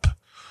right up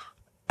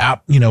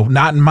out,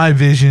 not in my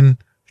vision,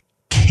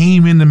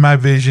 came into my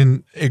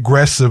vision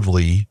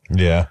aggressively.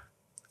 Yeah.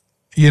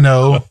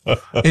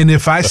 And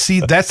if I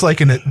see, that's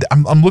like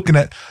I'm looking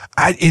at,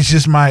 it's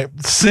just my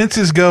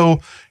senses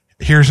go,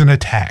 here's an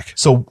attack.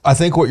 So I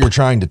think what you're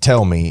trying to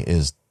tell me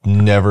is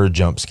never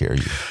jump scare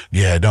you.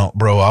 Yeah, don't,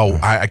 bro.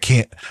 I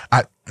can't.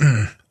 I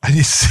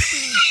just.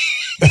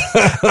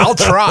 I'll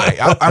try.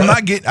 I'm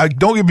not getting.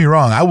 Don't get me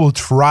wrong. I will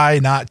try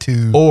not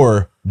to.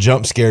 Or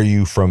jump scare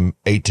you from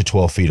 8 to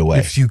 12 feet away.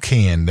 If you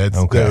can, that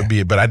Okay. would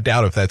be it. But I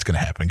doubt if that's going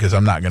to happen because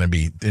I'm not going to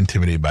be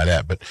intimidated by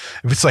that. But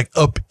if it's like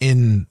up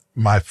in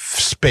my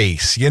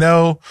space,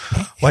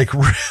 like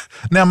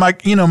now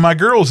my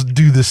girls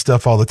do this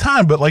stuff all the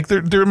time, but like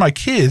they're my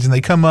kids and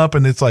they come up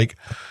and it's like,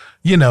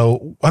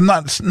 I'm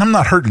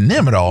not hurting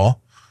them at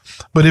all.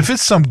 But if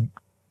it's some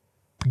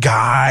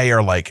guy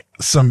or like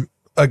some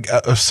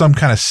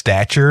kind of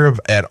stature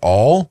at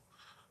all,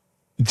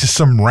 just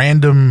some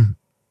random,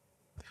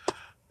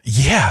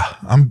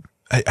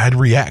 I'd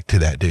react to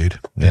that dude.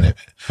 Yeah.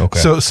 Okay.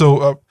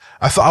 So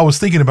I was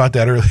thinking about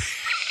that earlier.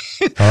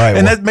 All right.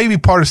 And that may be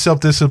part of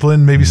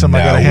self-discipline. Maybe something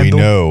I got to handle.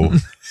 We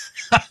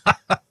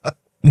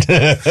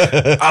know.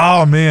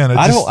 Oh man.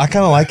 I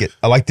kind of like it.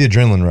 I like the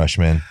adrenaline rush,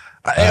 man.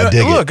 I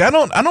dig look,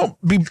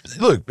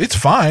 it. Look, it's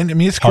fine. I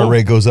mean, it's cool. Heart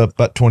rate goes up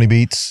about 20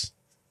 beats.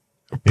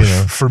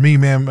 For me,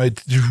 man, I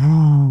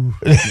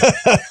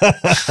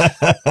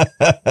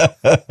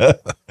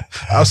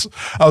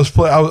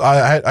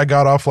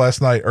got off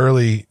last night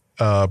early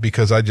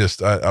because I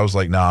was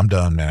like, nah, I'm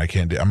done, man. I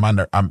can't do.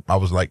 I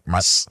was like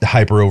my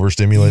hyper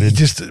overstimulated.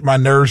 Just my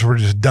nerves were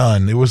just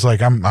done. It was like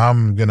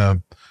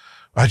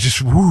it's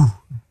just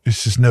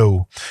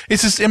no.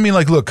 It's just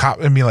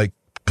like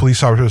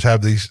police officers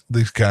have these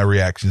kind of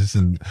reactions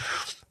and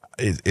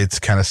it's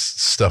kind of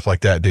stuff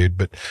like that, dude.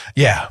 But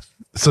yeah,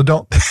 so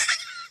don't.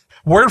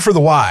 Word for the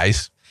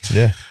wise.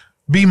 Yeah.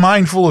 Be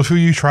mindful of who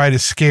you try to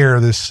scare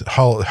this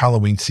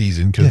Halloween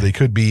season because they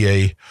could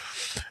be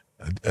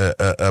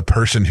a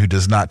person who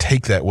does not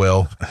take that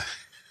well.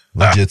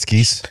 Legit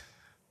skis.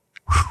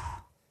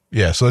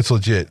 Yeah, so it's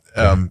legit.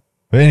 But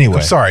anyway.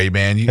 I'm sorry,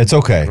 man. It's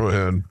okay. Go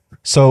ahead.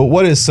 So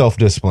what is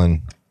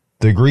self-discipline?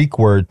 The Greek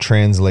word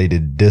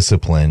translated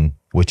discipline,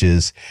 which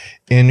is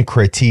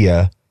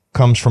enkratia,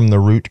 comes from the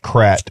root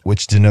krat,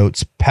 which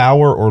denotes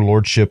power or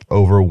lordship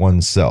over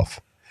oneself.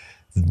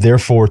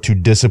 Therefore, to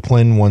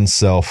discipline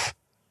oneself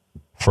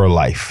for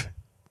life.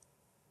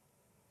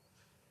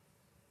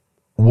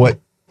 What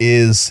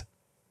is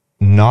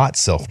not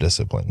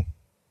self-discipline?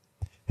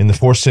 In the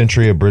 4th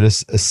century, a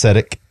British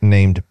ascetic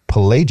named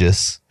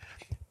Pelagius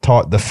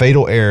taught the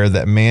fatal error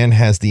that man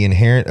has the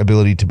inherent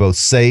ability to both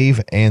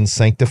save and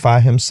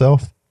sanctify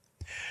himself.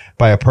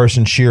 By a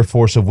person's sheer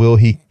force of will,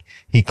 he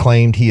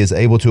claimed he is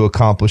able to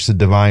accomplish the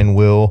divine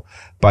will.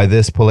 By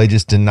this,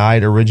 Pelagius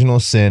denied original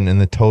sin and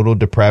the total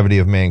depravity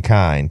of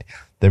mankind.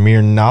 The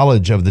mere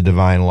knowledge of the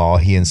divine law,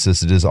 he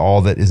insisted, is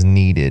all that is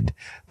needed.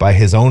 By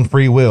his own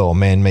free will,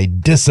 man may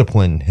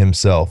discipline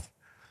himself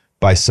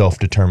by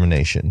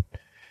self-determination.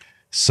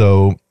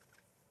 So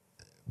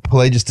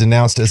Pelagius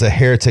denounced as a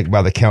heretic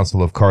by the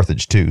Council of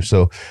Carthage too.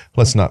 So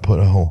let's not put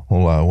a whole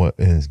lot of what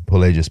is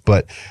Pelagius.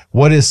 But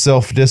what is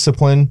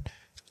self-discipline?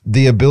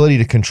 The ability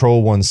to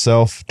control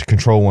oneself, to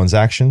control one's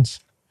actions.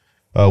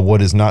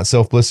 What is not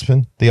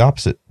self-discipline? The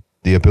opposite.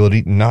 The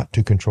ability not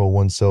to control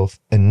oneself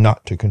and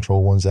not to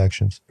control one's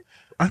actions.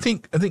 I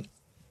think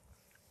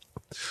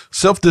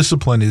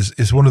self-discipline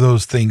is one of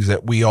those things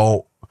that we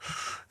all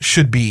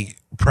should be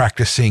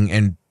practicing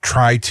and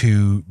try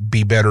to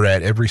be better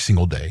at every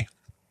single day.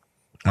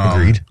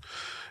 Agreed.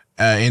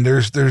 And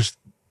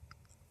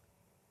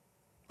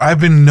I've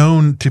been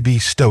known to be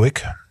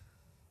stoic.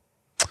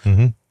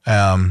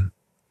 Mm-hmm.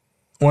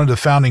 One of the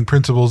founding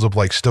principles of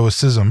like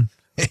stoicism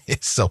is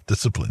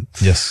self-discipline.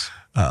 Yes.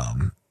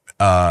 And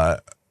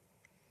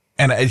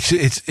it's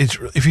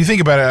if you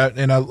think about it,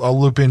 and I'll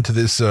loop into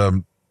this,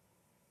 from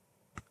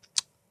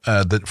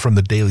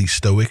the Daily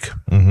Stoic,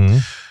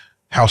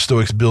 how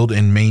Stoics build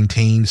and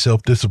maintain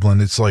self-discipline.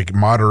 It's like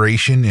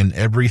moderation in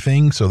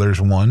everything. So there's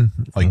one,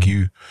 like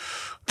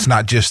it's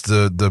not just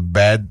you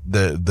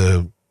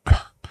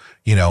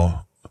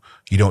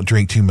don't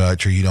drink too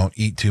much or you don't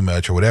eat too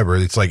much or whatever.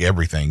 It's like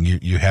everything.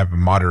 You have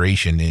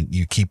moderation and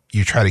you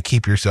try to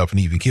keep yourself an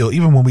even keel.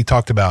 Even when we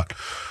talked about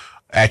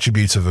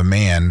attributes of a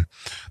man,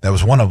 that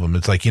was one of them.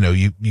 It's like,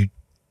 you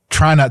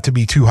try not to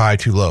be too high,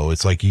 too low.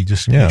 It's like you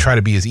try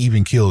to be as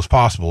even keel as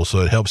possible.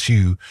 So it helps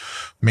you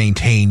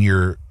maintain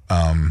your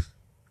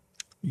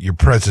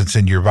presence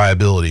and your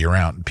viability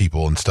around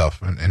people and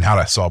stuff and how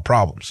to solve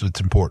problems. So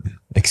it's important.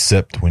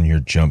 Except when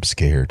you're jump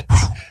scared.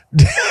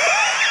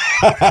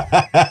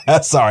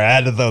 Sorry, I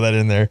had to throw that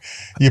in there.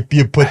 You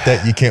can't put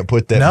that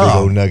big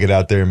old nugget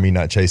out there and me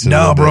not chasing it.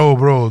 No,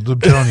 bro, I'm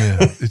telling you,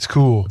 it's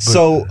cool. But.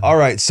 So, all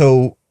right.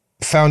 So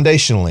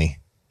foundationally,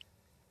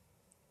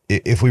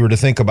 if we were to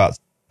think about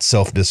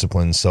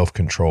self-discipline,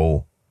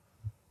 self-control,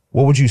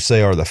 what would you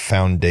say are the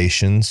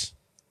foundations?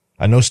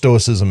 I know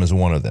stoicism is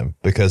one of them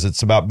because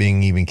it's about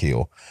being even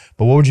keel,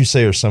 but what would you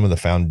say are some of the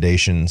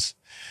foundations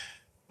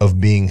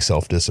of being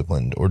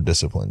self-disciplined or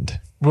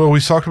disciplined? Well,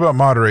 we talked about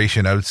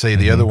moderation. I would say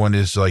the other one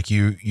is like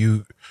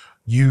you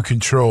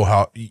control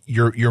how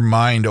your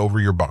mind over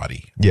your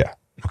body. Yeah.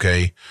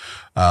 Okay.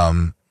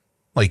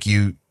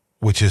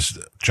 Which is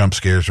jump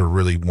scares are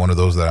really one of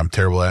those that I'm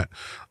terrible at.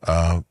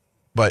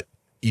 But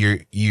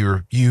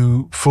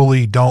you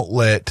fully don't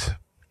let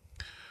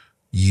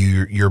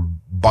your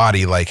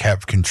body like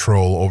have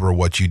control over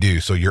what you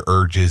do. So your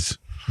urges,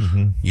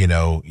 you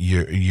know,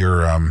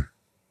 your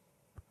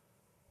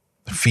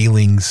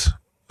feelings,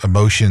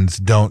 emotions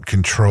don't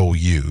control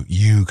you.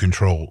 You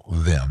control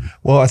them.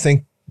 Well, I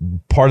think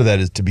part of that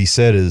is to be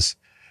said is,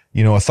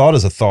 you know, a thought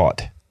is a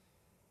thought.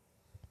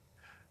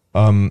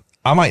 I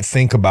might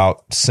think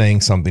about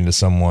saying something to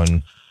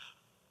someone,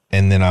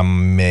 and then I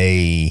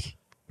may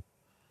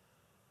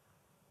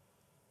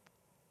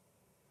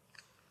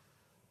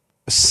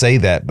say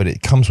that, but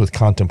it comes with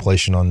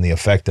contemplation on the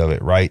effect of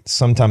it, right?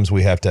 Sometimes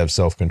we have to have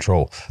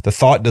self-control. The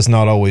thought does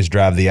not always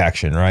drive the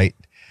action, right?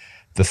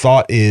 The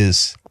thought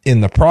is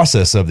in the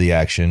process of the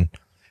action,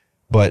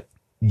 but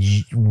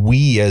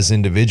we as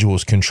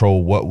individuals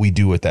control what we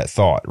do with that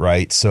thought,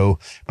 right? So,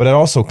 but it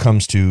also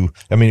comes to,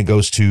 I mean, it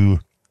goes to,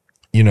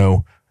 you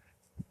know,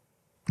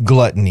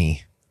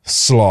 gluttony,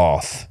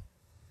 sloth,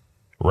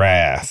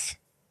 wrath,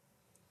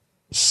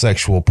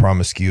 sexual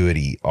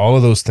promiscuity. All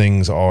of those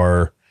things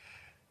are,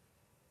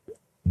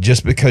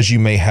 just because you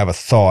may have a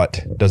thought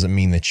doesn't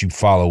mean that you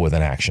follow with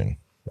an action,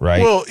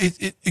 right? Well,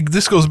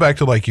 this goes back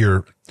to like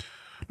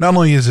not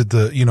only is it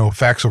the, you know,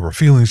 facts over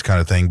feelings kind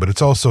of thing, but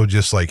it's also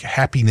just like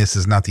happiness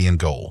is not the end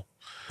goal.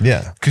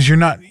 Yeah. Because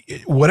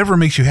whatever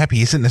makes you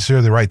happy isn't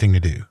necessarily the right thing to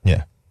do.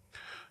 Yeah.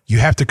 You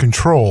have to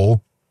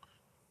control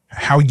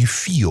how you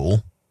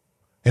feel,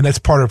 and that's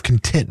part of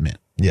contentment.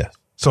 Yeah.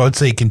 So I'd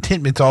say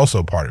contentment's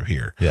also part of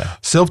here. Yeah.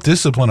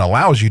 Self-discipline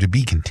allows you to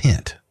be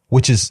content.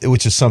 Which is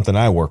something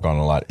I work on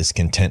a lot, is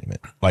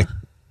contentment. Like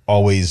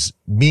always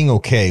being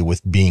okay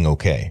with being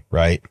okay,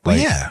 right? Well,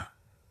 like, yeah.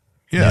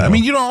 You know, I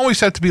mean, you don't always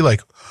have to be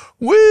like,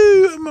 woo,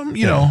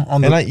 you know.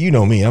 You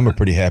know me, I'm a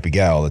pretty happy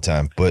guy all the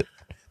time, but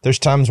there's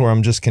times where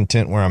I'm just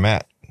content where I'm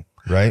at,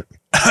 right?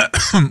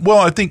 Well,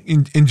 I think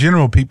in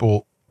general,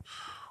 people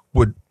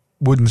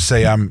wouldn't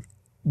say I'm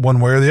one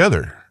way or the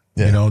other.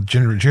 Yeah. You know,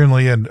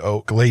 generally a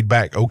laid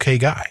back, okay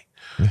guy,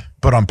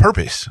 but on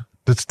purpose.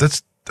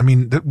 That's. I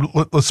mean,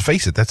 let's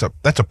face it. That's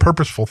a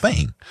purposeful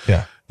thing.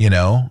 Yeah. You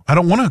know, I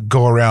don't want to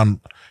go around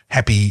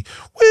happy,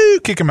 woo,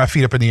 kicking my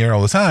feet up in the air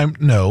all the time.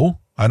 No,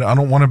 I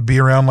don't want to be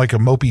around like a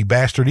mopey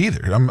bastard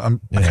either. I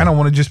kind of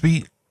want to just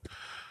be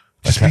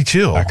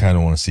chill. I kind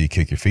of want to see you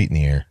kick your feet in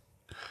the air.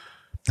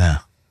 No,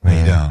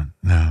 you don't.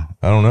 No,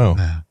 I don't know.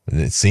 No.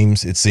 It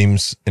seems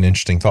an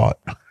interesting thought.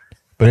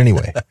 But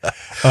anyway,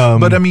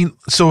 but I mean,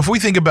 so if we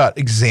think about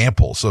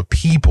examples of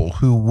people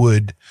who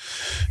would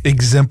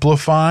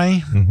exemplify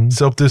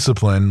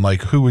self-discipline,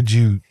 like who would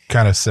you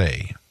kind of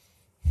say?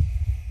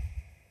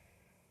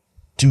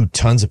 Dude,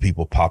 tons of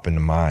people pop into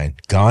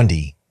mind.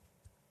 Gandhi,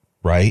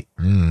 right?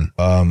 You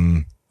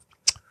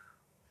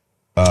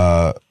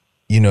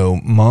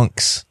know,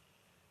 monks,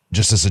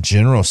 just as a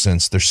general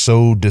sense, they're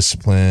so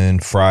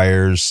disciplined.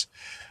 Friars,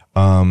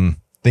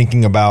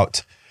 thinking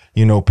about,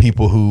 you know,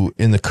 people who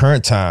in the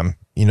current time,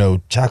 you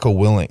know, Jocko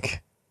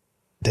Willink,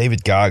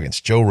 David Goggins,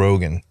 Joe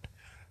Rogan,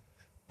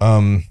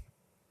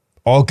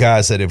 all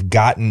guys that have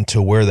gotten to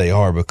where they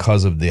are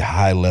because of the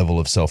high level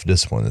of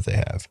self-discipline that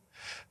they have.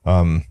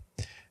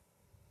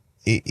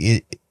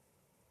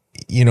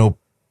 You know,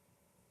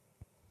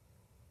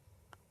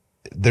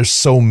 there's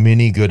so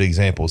many good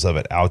examples of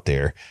it out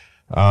there.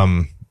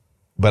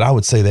 But I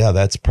would say, yeah,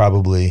 that's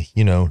probably,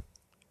 you know.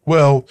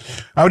 Well,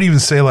 I would even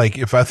say, like,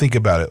 if I think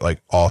about it, like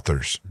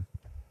authors,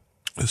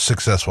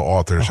 successful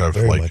authors have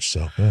very like much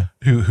so, yeah.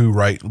 who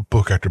write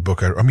book after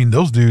book. I mean,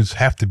 those dudes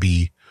have to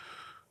be,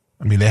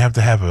 I mean, they have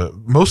to have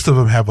most of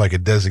them have like a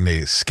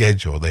designated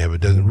schedule. They have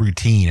a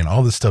routine and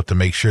all this stuff to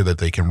make sure that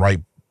they can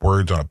write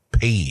words on a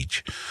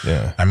page.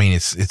 Yeah. I mean,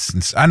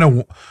 it's I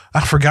know,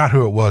 I forgot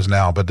who it was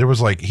now, but there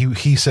was like,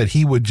 he said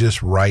he would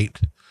just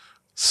write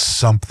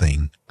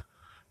something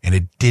and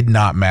it did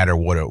not matter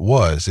what it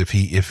was.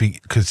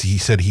 Cause he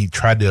said he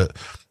tried to,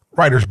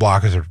 writer's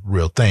block is a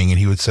real thing. And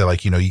he would say,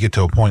 like, you know, you get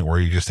to a point where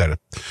you just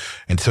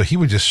and so he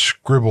would just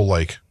scribble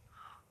like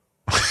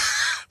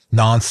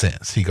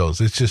nonsense. He goes,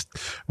 it's just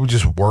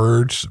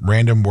words,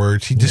 random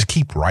words. He'd just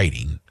keep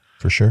writing.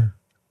 For sure.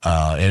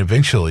 And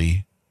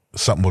eventually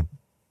something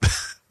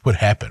would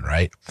happen.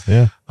 Right.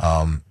 Yeah.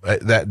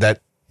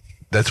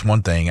 That's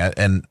one thing.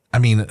 And I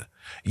mean,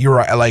 you're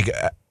right. Like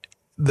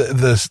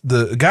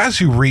the guys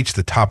who reach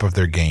the top of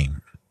their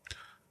game,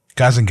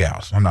 guys and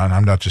gals. I'm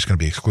not just going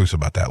to be exclusive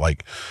about that.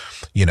 Like,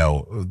 you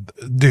know,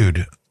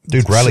 dude,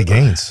 Riley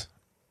Gaines,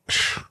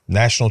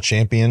 national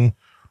champion,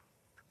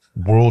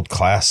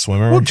 world-class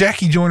swimmer. Well,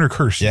 Jackie Joyner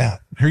Kersee. Yeah.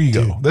 Here you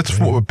go. That's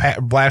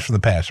a blast from the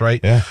past, right?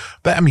 Yeah.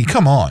 But I mean,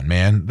 come on,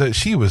 man.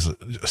 She was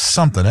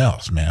something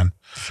else, man.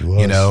 She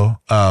was.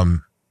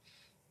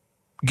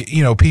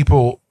 You know,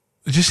 people,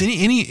 just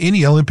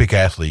any Olympic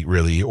athlete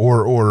really,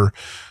 or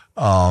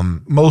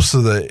most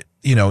of the,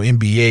 you know,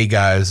 NBA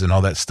guys and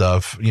all that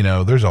stuff, you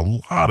know, there's a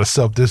lot of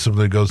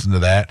self-discipline that goes into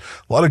that.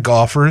 A lot of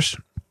golfers.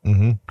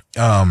 I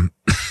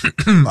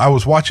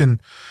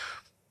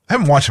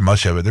haven't watched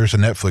much of it. There's a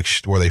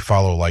Netflix where they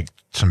follow like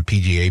some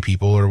PGA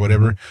people or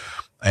whatever.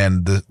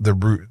 And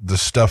the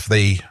stuff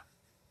they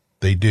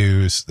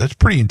do that's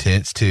pretty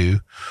intense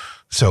too.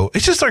 So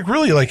it's just like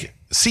really like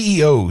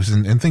CEOs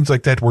and things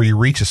like that, where you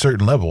reach a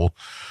certain level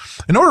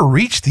in order to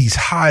reach these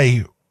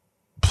high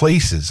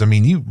places. I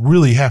mean, you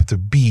really have to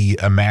be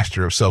a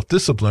master of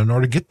self-discipline in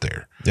order to get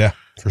there. Yeah,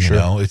 for sure.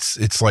 You know,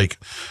 it's like,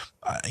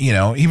 you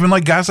know, even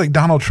like guys like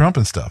Donald Trump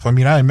and stuff. I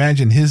mean, I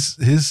imagine his,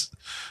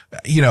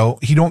 you know,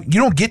 you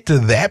don't get to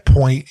that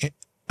point. You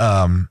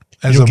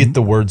don't get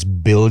the words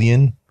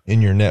billion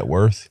in your net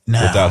worth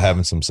without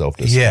having some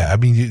self-discipline. Yeah. I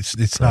mean,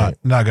 it's not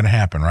going to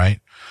happen. Right.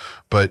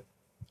 But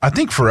I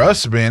think for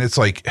us, man, it's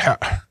like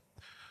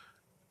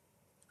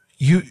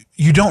you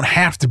don't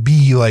have to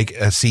be like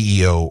a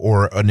CEO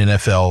or an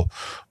NFL,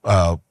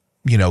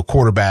 you know,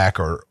 quarterback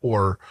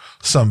or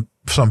some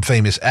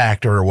famous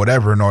actor or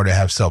whatever in order to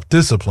have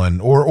self-discipline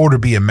or to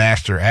be a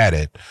master at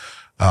it.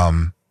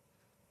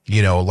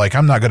 You know, like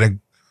I'm not going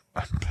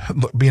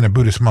to, being a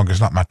Buddhist monk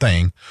is not my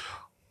thing,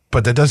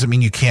 but that doesn't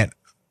mean you can't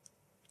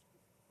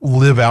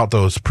live out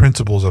those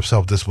principles of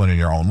self-discipline in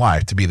your own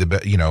life to be the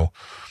best. You know,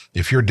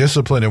 if you're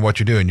disciplined in what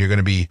you're doing, you're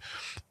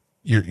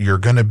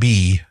going to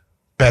be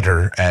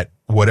better at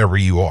whatever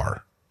you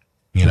are,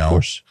 you know. Of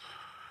course.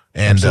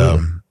 And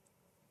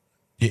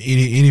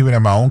even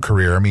in my own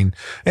career, I mean,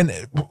 and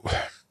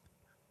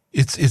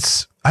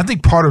it's I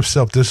think part of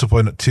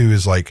self-discipline too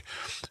is like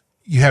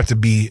you have to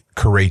be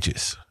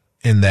courageous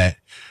in that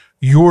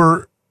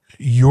you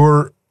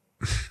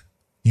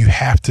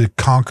have to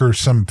conquer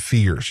some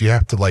fears. You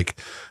have to like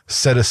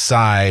set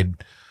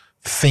aside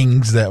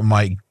things that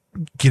might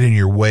get in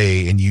your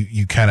way, and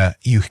you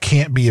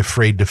can't be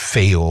afraid to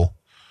fail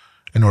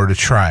in order to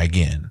try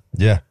again.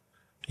 Yeah.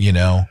 You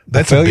know,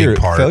 that's a big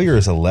part. Failure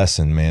is a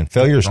lesson, man.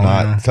 Failure is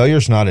not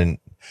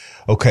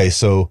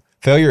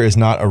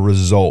a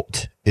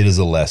result. It is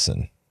a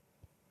lesson.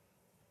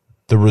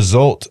 The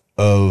result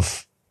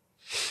of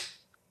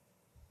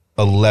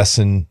a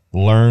lesson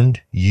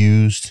learned,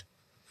 used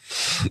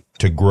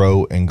to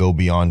grow and go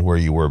beyond where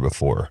you were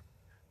before.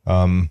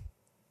 One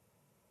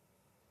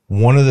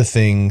of the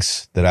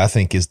things that I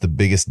think is the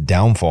biggest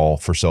downfall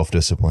for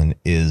self-discipline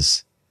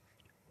is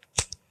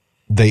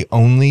they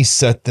only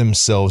set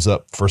themselves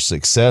up for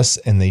success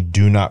and they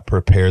do not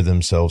prepare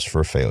themselves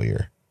for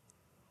failure.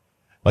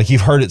 Like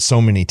you've heard it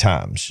so many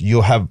times.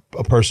 You'll have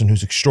a person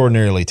who's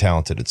extraordinarily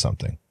talented at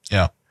something.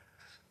 Yeah.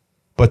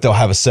 But they'll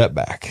have a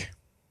setback,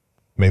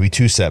 maybe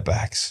 2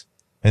 setbacks.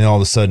 And all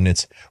of a sudden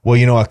it's, well,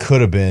 you know, I could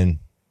have been,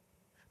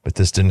 but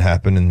this didn't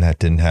happen and that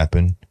didn't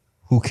happen.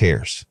 Who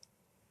cares?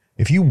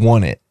 If you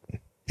want it,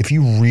 if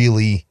you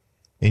really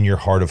in your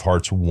heart of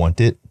hearts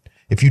want it,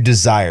 if you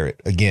desire it,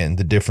 again,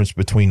 the difference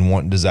between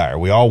want and desire.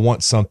 We all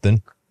want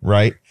something,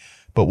 right?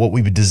 But what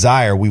we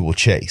desire, we will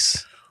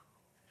chase.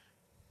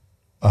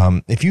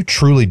 If you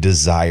truly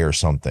desire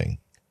something,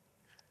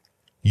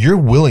 you're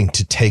willing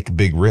to take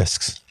big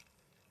risks.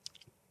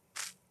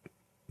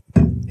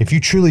 If you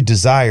truly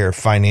desire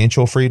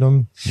financial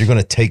freedom, you're going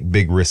to take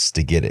big risks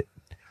to get it.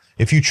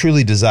 If you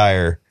truly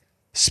desire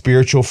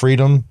spiritual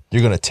freedom,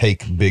 you're going to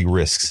take big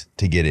risks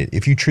to get it.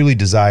 If you truly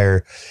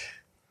desire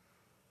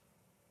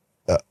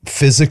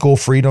physical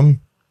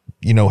freedom,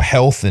 you know,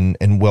 health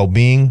and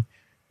well-being,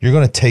 you're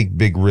going to take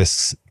big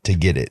risks to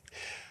get it.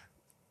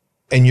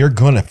 And you're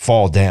going to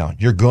fall down.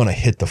 You're going to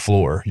hit the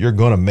floor. You're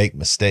going to make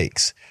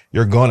mistakes.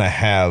 You're going to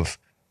have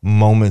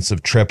moments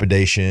of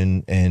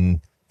trepidation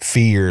and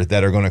fear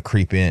that are going to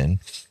creep in.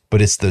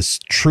 But it's this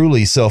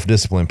truly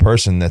self-disciplined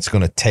person that's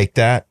going to take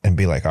that and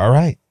be like, all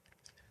right,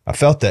 I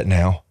felt that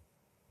now.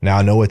 Now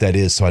I know what that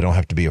is, so I don't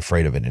have to be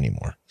afraid of it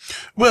anymore.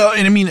 Well,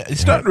 and I mean,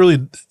 it's not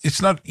really,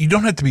 you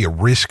don't have to be a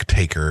risk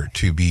taker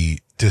to be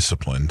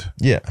disciplined.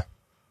 Yeah.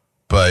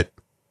 But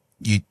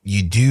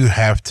you do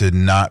have to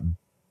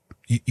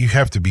you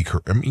have to be,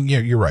 I mean, yeah,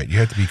 you're right. You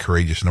have to be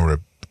courageous in order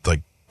to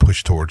like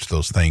push towards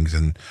those things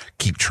and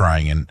keep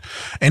trying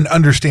and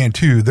understand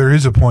too, there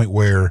is a point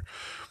where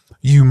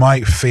you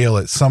might fail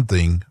at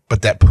something,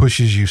 but that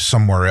pushes you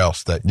somewhere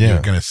else that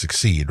you're going to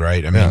succeed.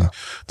 Right. I mean,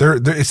 there,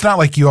 it's not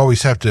like you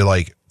always have to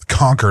like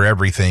conquer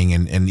everything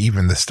and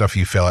even the stuff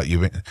you fail at,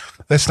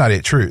 that's not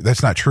it. True.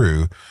 That's not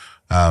true.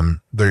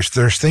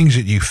 There's things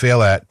that you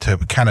fail at to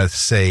kind of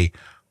say,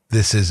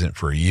 this isn't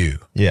for you.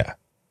 Yeah.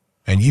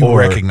 And you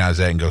recognize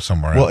that and go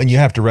somewhere else. Well, and you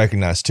have to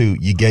recognize too,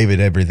 you gave it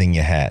everything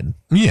you had.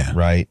 Yeah.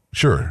 Right.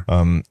 Sure.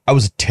 I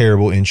was a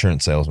terrible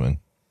insurance salesman,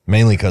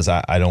 mainly because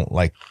I don't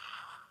like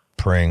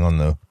preying on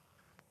the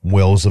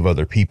wills of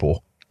other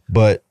people,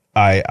 but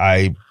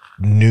I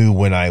knew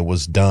when I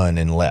was done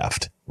and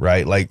left.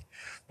 Right. Like,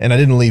 and I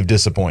didn't leave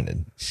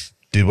disappointed.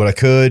 Did what I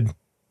could,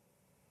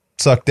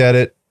 sucked at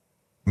it,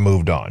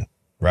 moved on.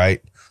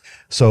 Right.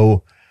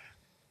 So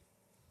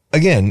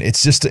again,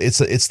 it's just,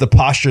 it's the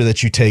posture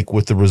that you take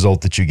with the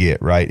result that you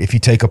get, right? If you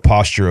take a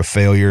posture of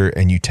failure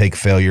and you take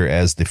failure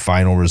as the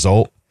final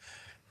result,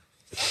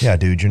 yeah,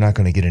 dude, you're not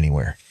going to get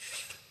anywhere.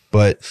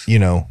 But, you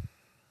know,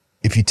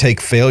 if you take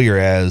failure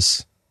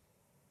as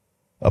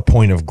a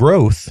point of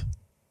growth,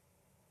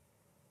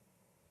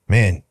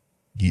 man,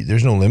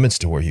 there's no limits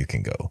to where you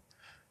can go,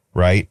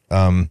 right?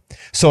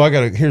 So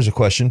here's a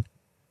question.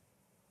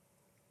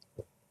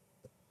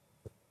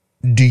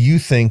 Do you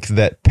think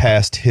that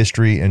past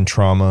history and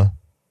trauma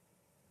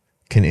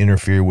can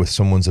interfere with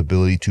someone's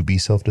ability to be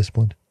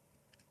self-disciplined?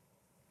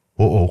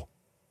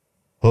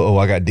 Uh-oh,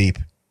 I got deep.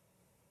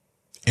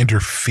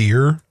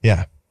 Interfere?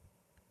 Yeah.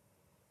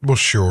 Well,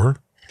 sure.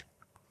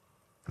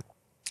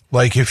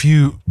 Like if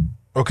you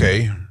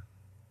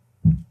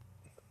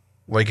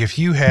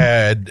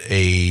had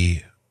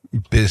a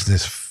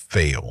business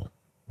fail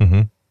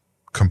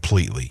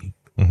completely,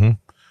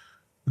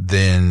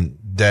 then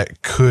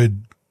that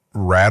could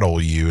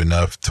rattle you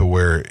enough to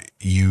where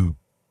you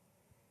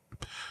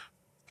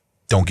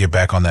don't get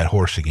back on that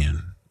horse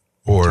again,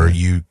 or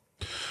you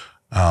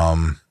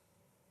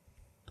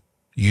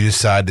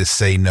decide to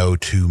say no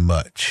too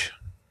much.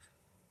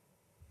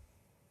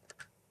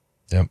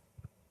 Yep.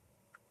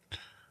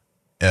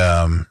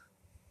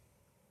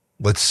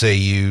 Let's say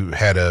you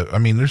had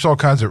there's all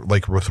kinds of,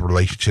 like, with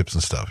relationships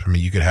and stuff. I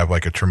mean, you could have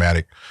like a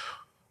traumatic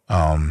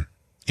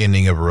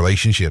ending of a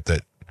relationship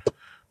that,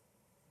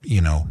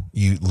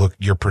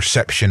 your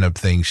perception of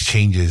things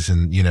changes,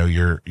 and,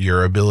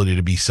 your ability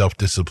to be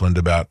self-disciplined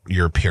about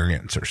your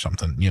appearance or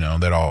something,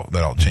 that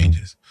all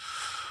changes.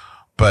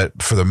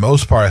 But for the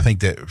most part, I think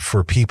that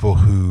for people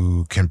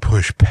who can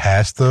push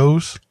past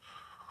those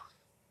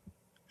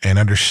and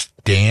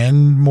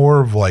understand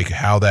more of like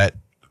how that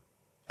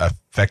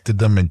affected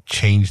them and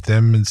changed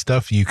them and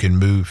stuff, you can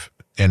move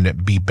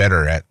and be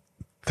better at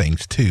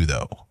things too,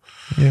 though.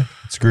 Yeah,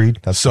 it's agreed.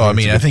 I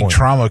think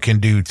trauma can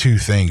do two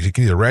things. It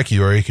can either wreck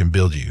you or it can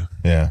build you.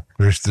 Yeah.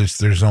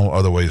 There's no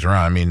other ways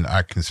around. I mean,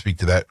 I can speak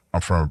to that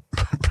from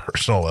a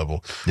personal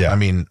level. Yeah. I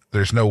mean,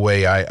 there's no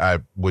way I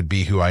would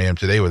be who I am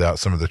today without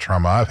some of the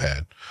trauma I've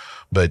had.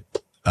 But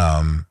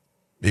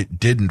it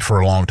didn't for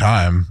a long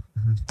time.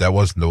 That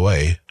wasn't the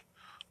way.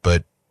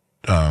 But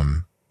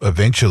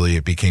eventually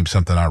it became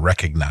something I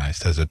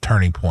recognized as a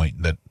turning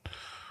point that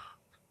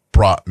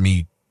brought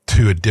me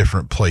to a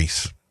different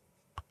place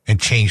and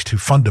changed to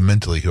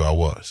fundamentally who I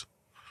was.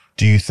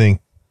 Do you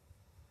think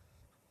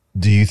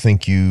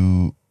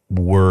it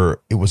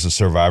was a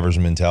survivor's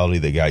mentality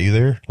that got you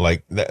there?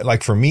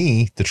 Like for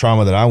me, the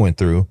trauma that I went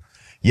through,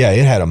 yeah,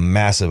 it had a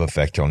massive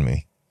effect on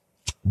me.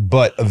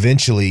 But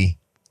eventually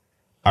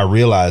I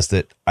realized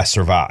that I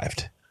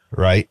survived,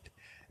 right?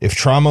 If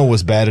trauma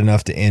was bad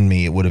enough to end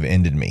me, it would have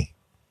ended me.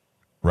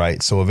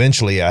 Right. So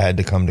eventually I had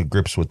to come to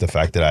grips with the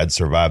fact that I had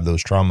survived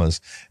those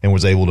traumas and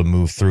was able to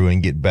move through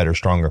and get better,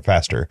 stronger,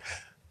 faster.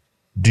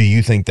 Do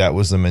you think that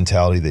was the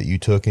mentality that you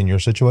took in your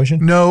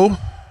situation? No,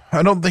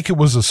 I don't think it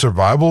was a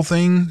survival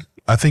thing.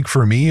 I think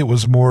for me, it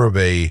was more of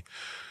a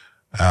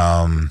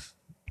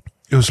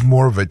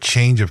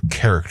change of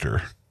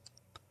character,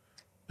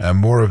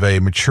 more of a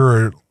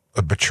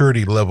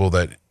maturity level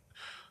that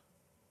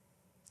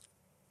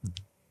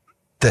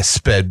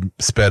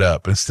sped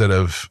up instead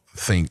of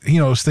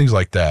things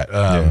like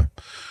that.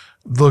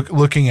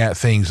 Looking at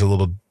things a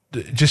little,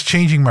 just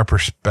changing my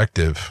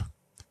perspective,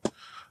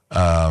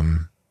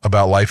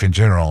 about life in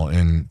general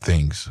and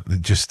things.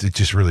 It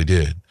just really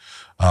did.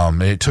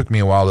 And it took me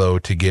a while though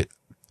to get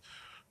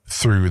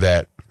through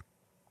that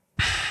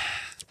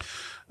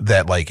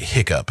like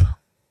hiccup,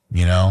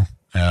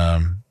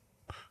 and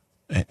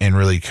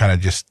really kind of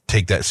just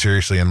take that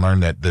seriously and learn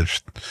that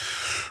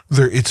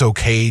it's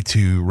okay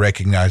to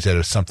recognize that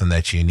as something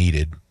that you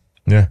needed.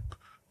 Yeah.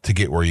 To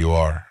get where you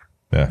are.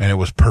 Yeah. And it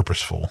was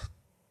purposeful,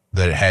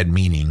 that it had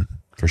meaning.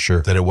 For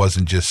sure. That it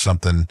wasn't just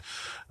something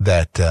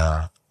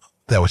that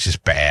was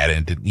just bad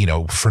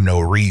and, for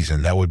no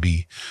reason. That would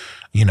be,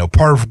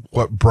 part of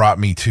what brought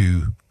me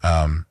to,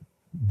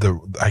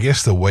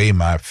 the way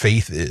my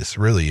faith is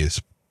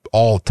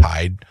all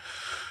tied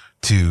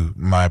to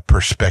my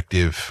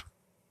perspective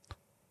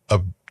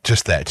of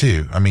just that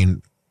too. I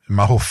mean,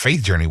 my whole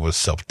faith journey was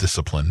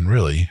self-discipline,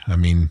 really. I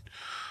mean,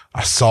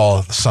 I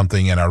saw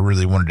something and I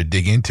really wanted to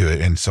dig into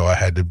it. And so I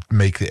had to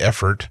make the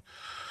effort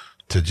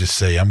to just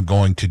say, I'm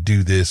going to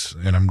do this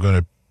and I'm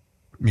going to,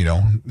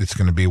 it's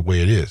going to be the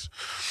way it is.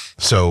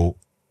 So,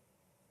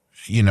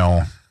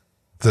 I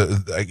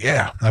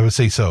would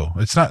say so.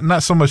 It's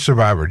not so much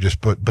survivor,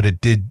 but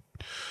it did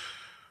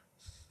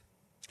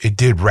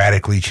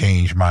radically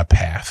change my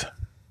path.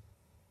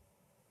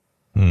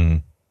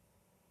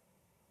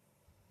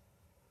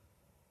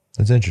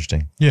 That's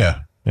interesting. Yeah.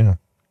 Yeah.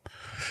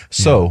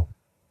 So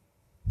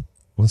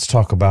let's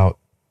talk about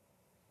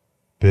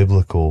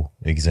biblical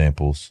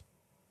examples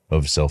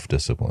of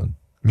self-discipline.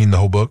 You mean the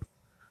whole book?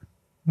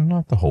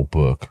 Not the whole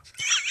book.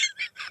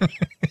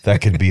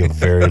 That could be a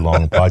very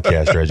long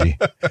podcast, Reggie.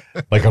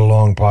 Like a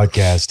long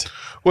podcast.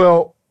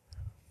 Well,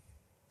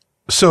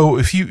 so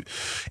I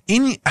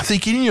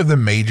think any of the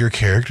major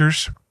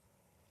characters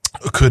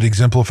could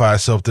exemplify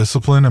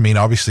self-discipline. I mean,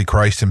 obviously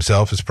Christ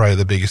himself is probably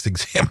the biggest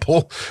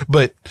example,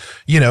 but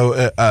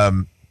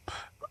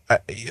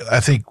I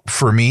think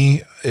for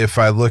me, if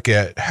I look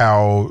at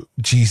how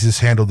Jesus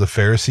handled the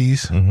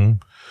Pharisees,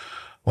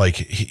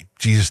 like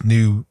Jesus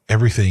knew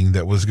everything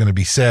that was going to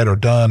be said or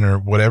done or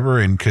whatever,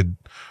 and could,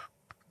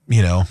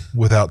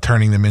 without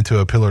turning them into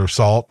a pillar of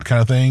salt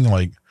kind of thing.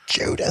 Like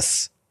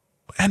Judas.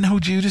 I know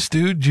Judas,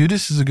 dude.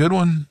 Judas is a good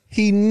one.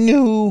 He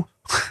knew.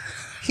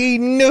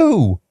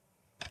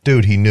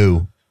 Dude, he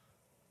knew.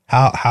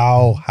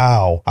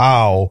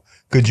 How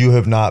Could you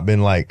have not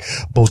been like,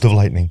 bolt of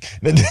lightning?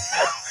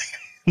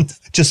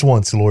 Just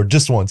once, Lord,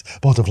 just once,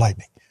 bolt of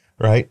lightning,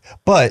 right?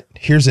 But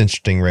here's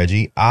interesting,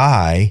 Reggie.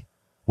 I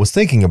was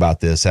thinking about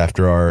this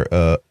after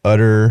our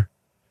utter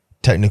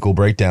technical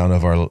breakdown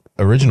of our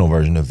original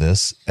version of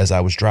this as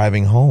I was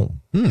driving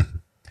home.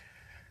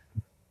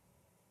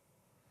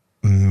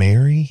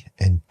 Mary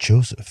and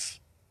Joseph.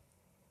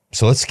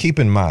 So let's keep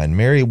in mind,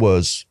 Mary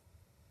was,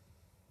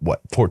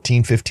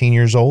 14, 15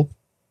 years old,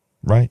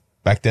 right?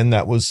 Back then,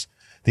 that was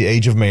the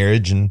age of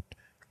marriage. And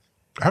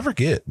I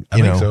forget.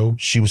 I think so.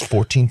 She was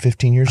 14,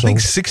 15 years old. I think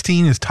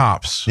 16 is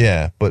tops.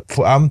 Yeah, but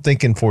I'm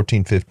thinking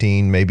 14,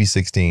 15, maybe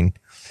 16.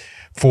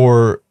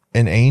 For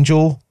an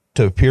angel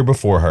to appear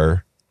before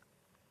her,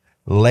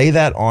 lay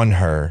that on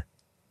her,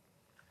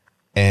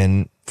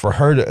 and for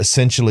her to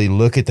essentially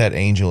look at that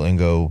angel and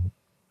go,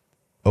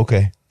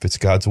 okay, if it's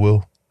God's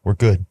will, we're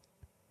good.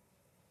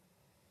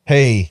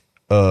 Hey,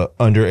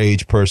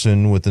 underage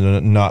person with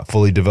a not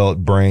fully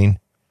developed brain,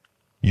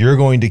 you're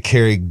going to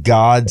carry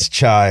God's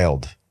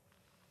child.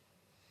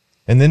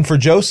 And then for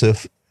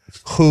Joseph,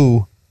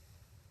 who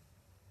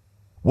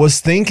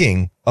was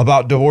thinking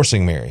about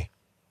divorcing Mary,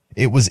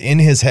 it was in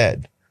his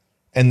head,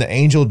 and the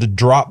angel to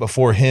drop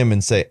before him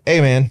and say,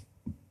 hey man,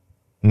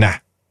 nah,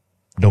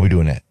 don't be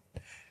doing that.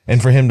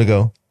 And for him to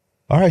go,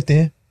 all right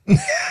then.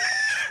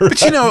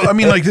 But I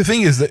mean, like, the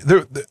thing is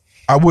that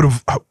I would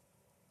have,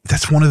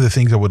 that's one of the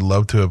things I would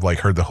love to have, like,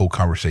 heard the whole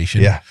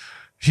conversation. Yeah.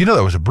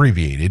 That was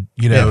abbreviated,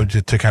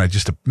 to kind of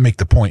just to make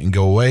the point and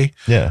go away.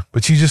 Yeah.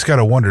 But you just got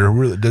to wonder,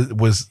 really,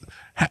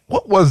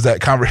 what was that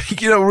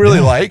conversation, really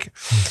like,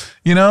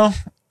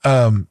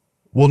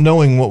 Well,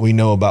 knowing what we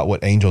know about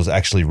what angels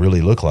actually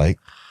really look like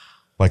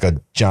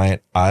a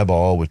giant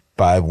eyeball with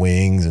 5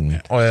 wings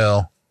and,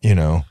 well,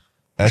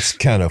 that's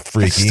kind of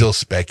freaky. It's still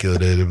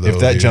speculative, though. If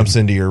that jumps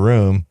into your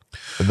room,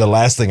 the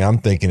last thing I'm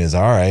thinking is,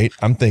 all right,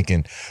 I'm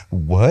thinking,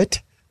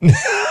 what?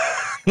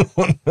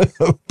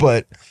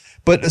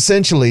 But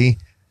essentially,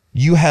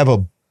 you have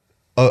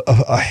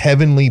a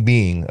heavenly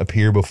being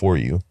appear before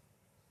you,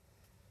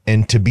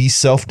 and to be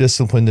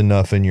self-disciplined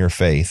enough in your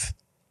faith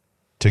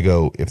to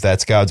go, if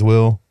that's God's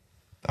will,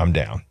 I'm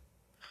down,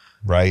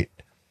 right?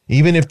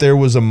 Even if there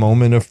was a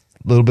moment of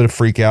a little bit of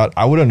freak out,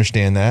 I would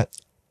understand that,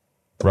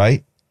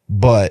 right?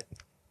 But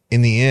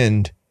in the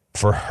end,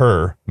 for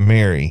her,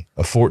 Mary,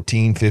 a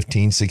 14,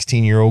 15,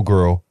 16-year-old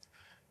girl,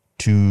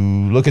 to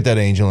look at that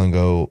angel and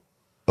go,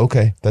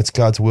 okay, that's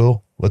God's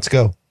will, let's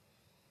go.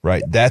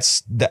 Right.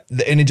 That's that.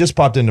 And it just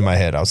popped into my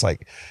head. I was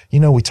like,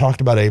 we talked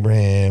about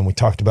Abraham. We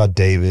talked about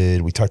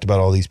David. We talked about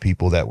all these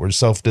people that were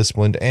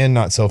self-disciplined and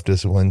not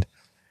self-disciplined.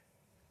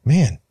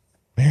 Man,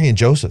 Mary and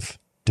Joseph,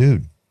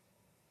 dude.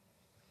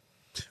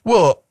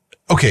 Well,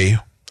 okay.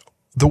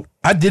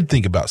 I did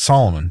think about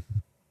Solomon.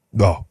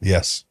 Oh,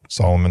 yes.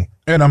 Solomon.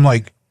 And I'm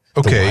like,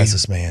 okay. The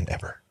wisest man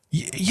ever.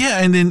 Yeah.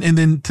 And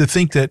then to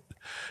think that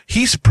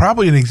he's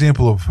probably an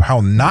example of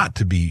how not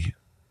to be,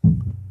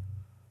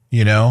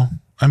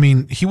 I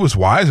mean, he was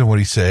wise in what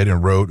he said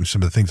and wrote and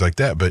some of the things like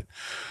that, but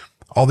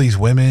all these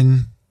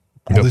women,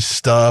 all this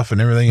stuff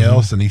and everything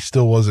else, and he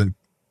still wasn't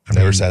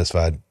never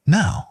satisfied.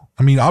 No.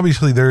 I mean,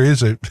 obviously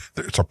there's a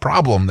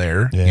problem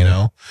there,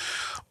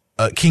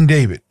 King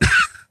David.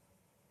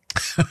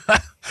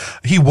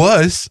 He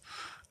was,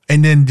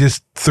 and then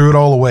just threw it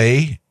all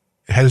away,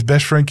 had his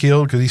best friend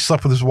killed because he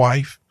slept with his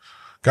wife,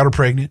 got her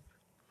pregnant.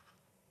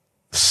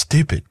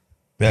 Stupid.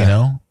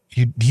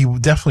 He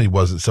definitely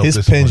wasn't self-disciplined.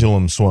 His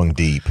pendulum swung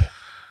deep.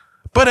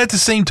 But at the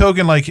same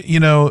token, like,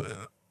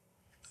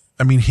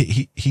 I mean,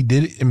 he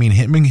did. I mean,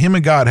 him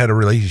and God had a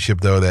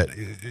relationship, though, that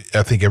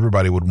I think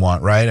everybody would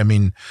want, right? I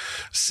mean,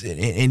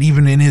 and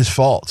even in his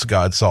faults,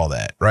 God saw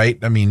that, right?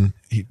 I mean,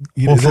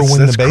 when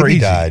the baby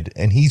died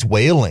and he's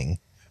wailing,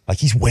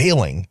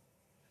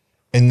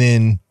 and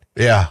then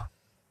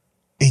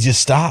he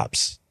just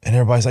stops, and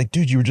everybody's like,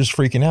 "Dude, you were just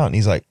freaking out," and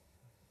he's like,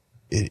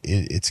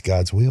 "It's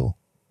God's will,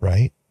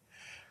 right?"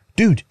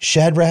 Dude,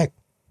 Shadrach,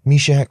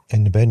 Meshach,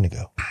 and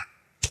Abednego.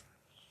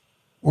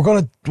 We're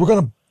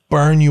gonna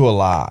burn you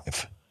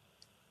alive.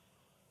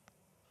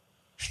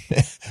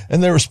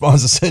 And their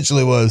response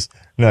essentially was,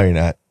 no, you're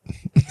not.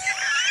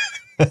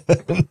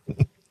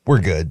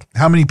 We're good.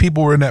 How many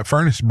people were in that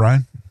furnace,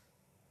 Brian?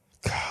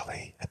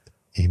 Golly.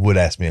 He would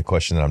ask me a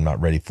question that I'm not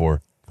ready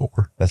for.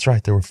 4. That's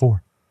right. There were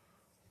 4.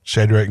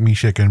 Shadrach,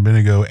 Meshach, and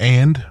Abednego,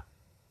 and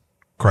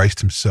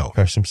Christ himself.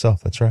 Christ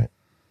himself. That's right.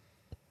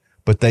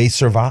 But they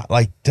survived,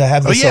 like, to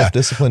have the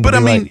self-discipline. But to I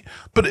mean, like,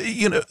 but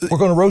we're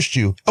going to roast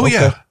you. Oh, okay.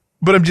 Yeah.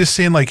 But I'm just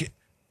saying, like,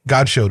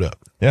 God showed up.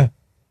 Yeah.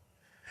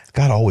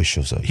 God always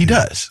shows up. He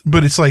does.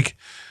 But it's like,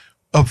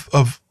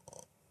 of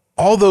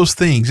all those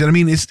things. And I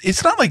mean,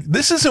 it's not like,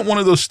 this isn't one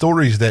of those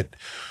stories that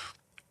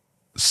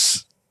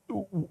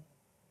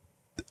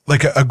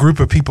like a group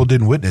of people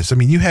didn't witness. I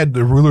mean, you had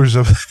the rulers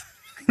of,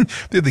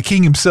 the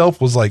king himself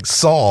was like,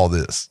 saw all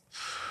this,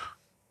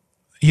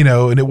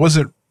 and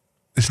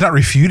it's not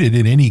refuted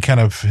in any kind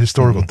of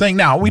historical thing.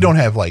 Now, we don't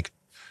have like,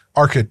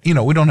 we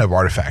don't have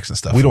artifacts and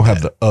stuff. We don't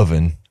have the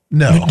oven.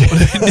 No,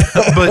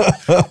 but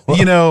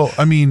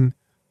I mean,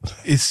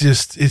 it's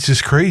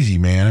just crazy,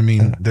 man. I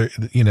mean,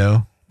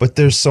 But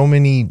there's so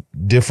many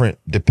different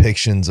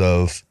depictions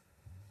of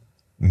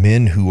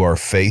men who are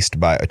faced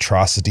by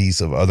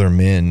atrocities of other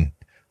men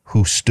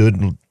who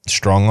stood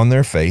strong on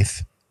their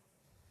faith.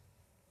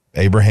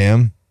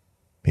 Abraham,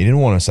 he didn't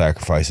want to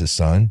sacrifice his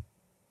son.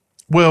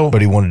 Well,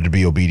 but he wanted to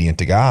be obedient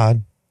to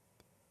God.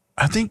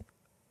 I think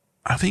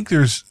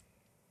there's,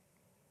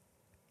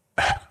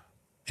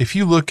 if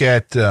you look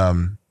at, I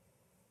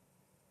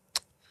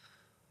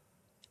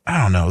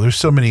don't know, there's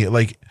so many,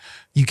 like,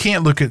 you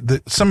can't look at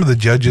some of the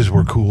judges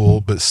were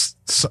cool, but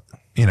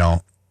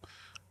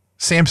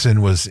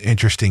Samson was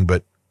interesting,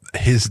 but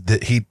I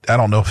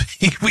don't know if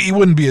he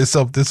wouldn't be a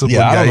self-disciplined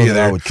guy I don't know either.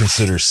 that I would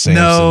consider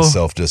Samson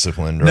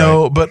self-disciplined, right?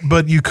 No,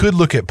 but you could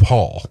look at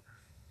Paul.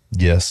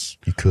 Yes,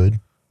 you could.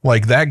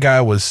 Like, that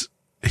guy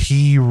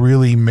he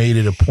really made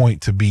it a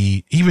point to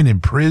be, even in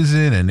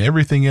prison and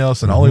everything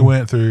else, and all he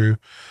went through,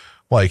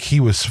 like, he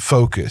was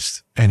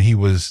focused and he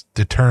was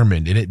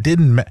determined, and it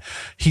didn't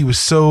he was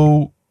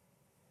stoic.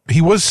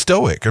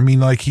 I mean,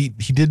 like, he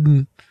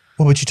didn't.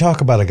 Well, but you talk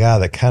about a guy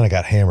that kind of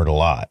got hammered a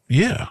lot.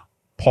 Yeah.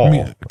 Paul. I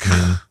mean,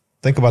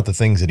 think about the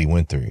things that he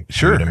went through.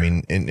 Sure. Dude. I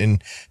mean,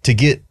 and to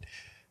get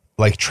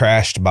like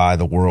trashed by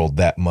the world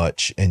that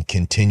much and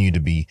continue to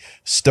be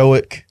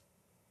stoic,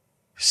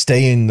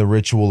 stay in the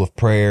ritual of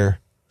prayer,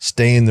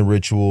 stay in the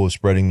ritual of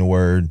spreading the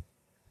word.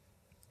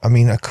 I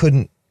mean, I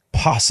couldn't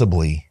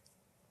possibly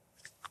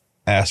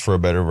ask for a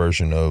better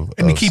version of.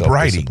 And to keep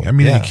writing. I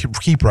mean,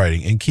 keep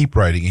writing and keep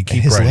writing and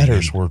keep his writing. His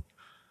letters were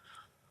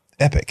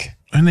epic.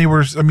 And they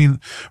were, I mean,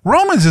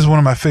 Romans is one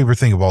of my favorite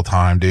things of all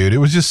time, dude. It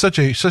was just such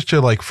a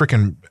like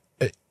freaking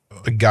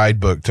a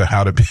guidebook to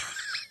how to be,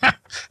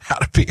 how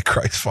to be a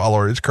Christ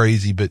follower. It's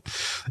crazy. But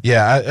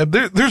yeah,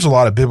 there's a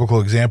lot of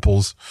biblical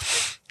examples,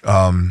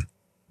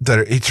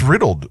 it's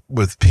riddled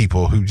with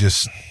people who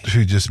just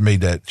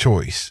made that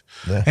choice.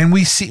 Yeah. And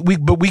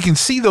but we can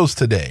see those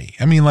today.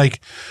 I mean,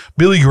 like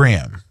Billy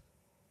Graham.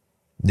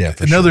 Yeah.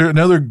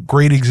 Another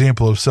great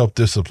example of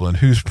self-discipline,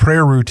 whose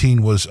prayer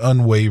routine was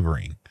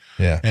unwavering.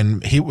 Yeah.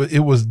 And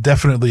it was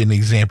definitely an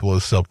example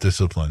of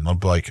self-discipline.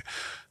 Like,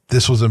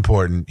 this was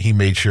important. He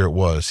made sure it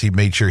was. He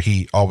made sure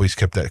he always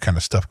kept that kind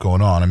of stuff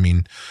going on. I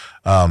mean,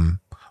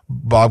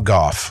 Bob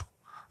Goff,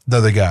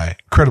 another guy,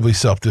 incredibly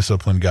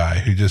self-disciplined guy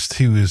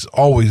he was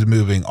always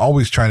moving,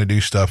 always trying to do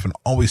stuff and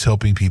always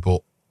helping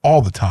people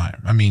all the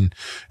time. I mean,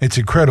 it's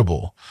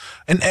incredible.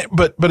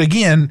 But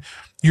again,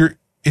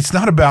 it's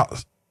not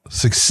about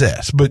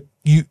success, but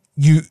you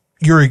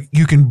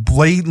can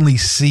blatantly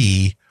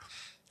see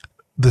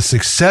the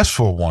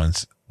successful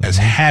ones as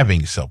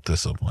having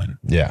self-discipline.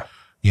 Yeah.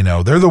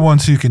 They're the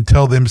ones who can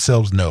tell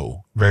themselves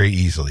no very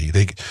easily.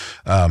 They,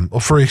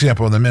 for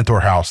example, in the Mentor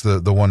House,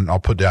 the one I'll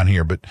put down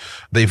here, but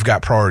they've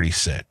got priorities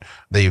set.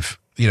 They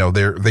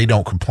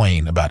don't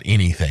complain about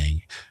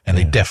anything, and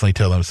they definitely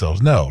tell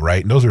themselves no,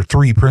 right? And those are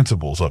 3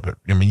 principles of it.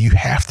 I mean, you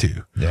have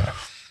to. Yeah.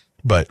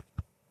 But,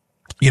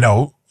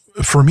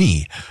 for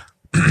me,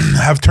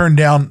 I've turned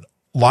down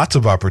lots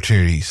of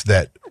opportunities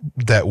that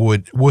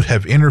would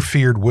have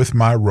interfered with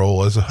my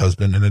role as a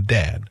husband and a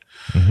dad.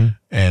 Mm-hmm.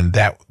 And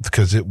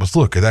because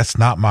that's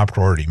not my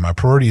priority. My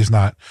priority is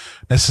not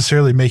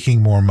necessarily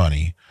making more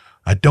money.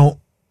 I don't,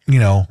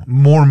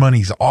 more money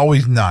is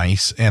always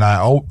nice,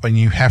 and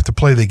you have to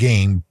play the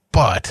game,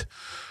 but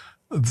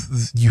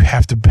you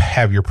have to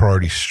have your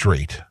priorities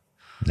straight.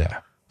 Yeah.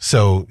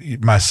 So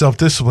my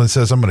self-discipline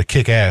says I'm going to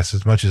kick ass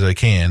as much as I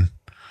can.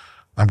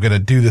 I'm going to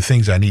do the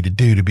things I need to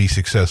do to be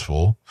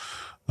successful.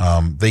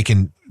 They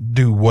can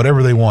do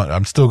whatever they want.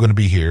 I'm still going to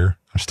be here.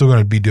 I'm still going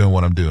to be doing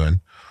what I'm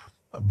doing,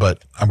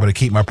 but I'm going to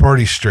keep my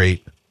priorities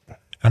straight.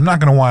 I'm not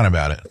going to whine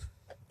about it.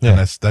 Yeah.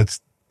 And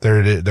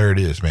there it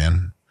is,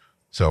 man.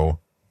 So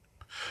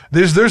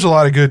there's a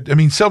lot of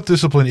good,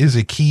 self-discipline is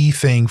a key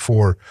thing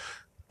for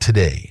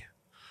today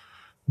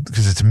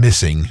because it's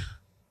missing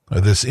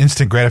this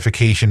instant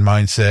gratification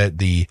mindset,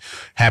 the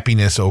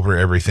happiness over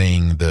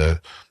everything,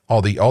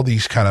 all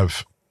these kind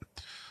of,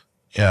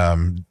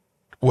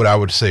 what I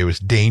would say was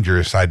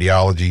dangerous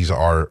ideologies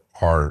are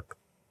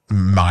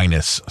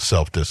minus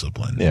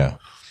self-discipline. Yeah.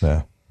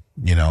 Yeah.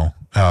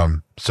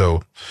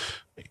 So,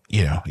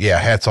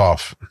 hats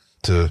off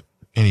to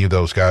any of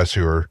those guys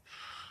who are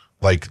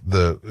like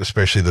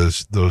especially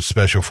those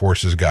special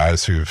forces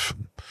guys who've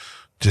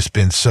just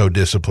been so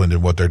disciplined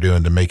in what they're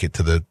doing to make it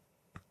to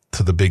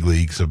the big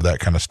leagues of that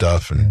kind of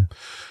stuff. And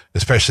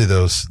especially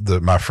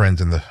my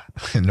friends in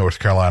North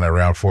Carolina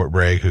around Fort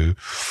Bragg who,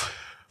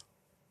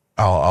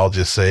 I'll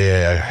just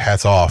say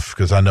hats off,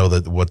 because I know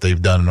that what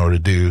they've done in order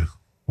to do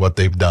what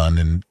they've done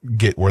and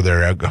get where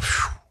they're at.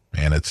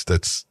 Man,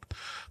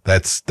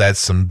 that's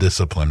some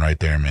discipline right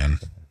there, man.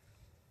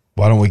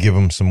 Why don't we give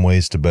them some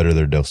ways to better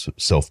their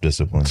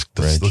self-discipline?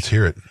 Let's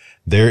hear it.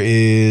 There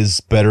is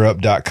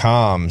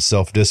betterup.com,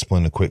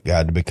 self-discipline, a quick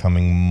guide to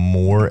becoming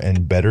more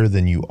and better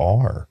than you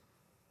are.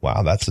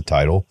 Wow, that's the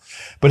title.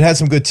 But it has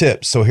some good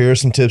tips. So here are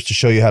some tips to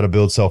show you how to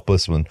build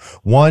self-discipline.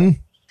 1,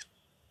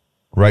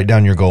 write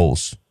down your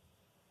goals.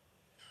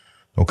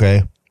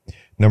 Okay.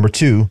 Number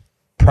 2,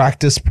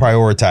 Practice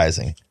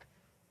prioritizing.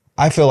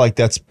 I feel like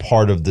that's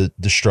part of the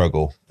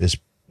struggle, is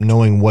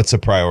knowing what's a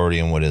priority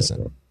and what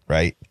isn't,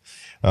 right?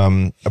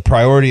 A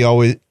priority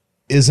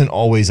isn't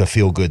always a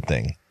feel-good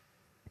thing,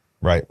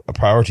 right? A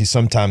priority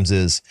sometimes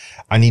is,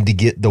 I need to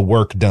get the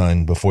work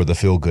done before the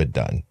feel-good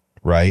done,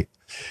 right?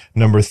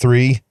 Number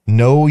 3,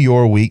 know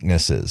your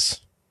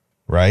weaknesses,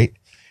 right?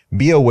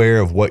 Be aware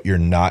of what you're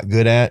not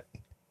good at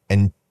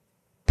and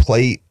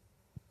play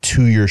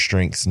to your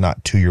strengths,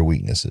 not to your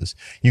weaknesses.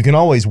 You can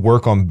always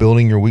work on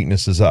building your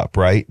weaknesses up,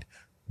 right?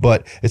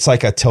 But it's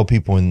like I tell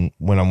people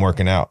when I'm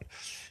working out,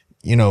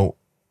 you know,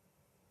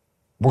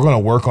 we're going to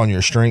work on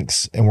your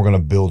strengths and we're going to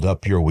build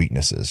up your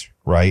weaknesses,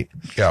 right?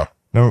 Yeah.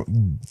 Number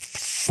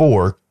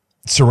 4,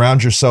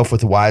 surround yourself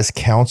with wise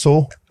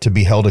counsel to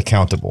be held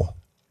accountable,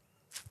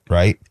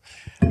 right?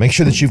 Make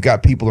sure that you've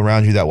got people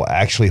around you that will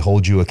actually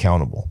hold you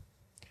accountable.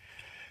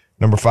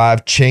 Number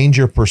 5, change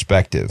your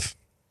perspective.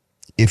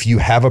 If you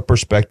have a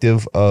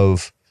perspective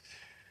of,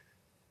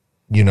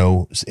 you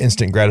know,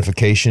 instant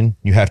gratification,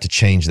 you have to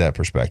change that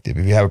perspective.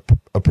 If you have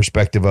a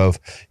perspective of,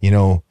 you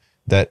know,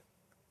 that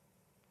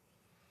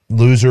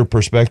loser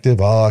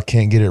perspective, oh, I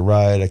can't get it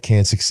right, I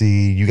can't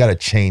succeed, you got to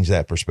change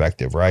that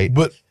perspective, right?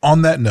 But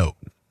on that note,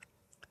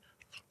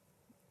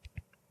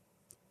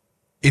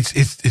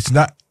 it's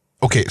not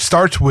okay. It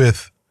starts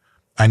with,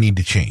 I need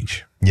to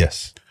change.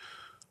 Yes.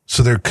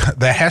 So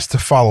that has to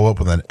follow up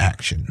with an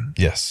action.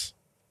 Yes.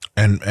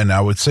 And I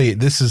would say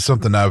this is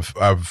something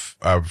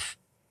I've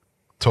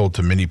told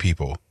to many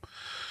people.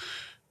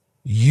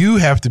 You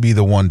have to be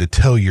the one to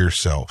tell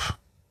yourself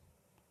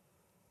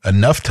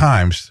enough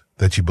times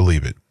that you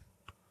believe it.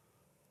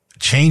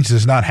 Change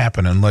does not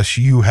happen unless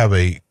you have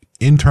a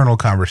internal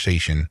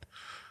conversation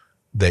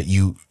that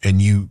you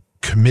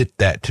commit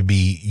that to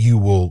be, you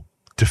will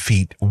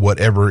defeat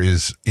whatever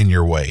is in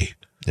your way.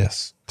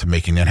 Yes. To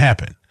making that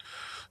happen.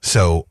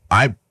 So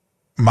I've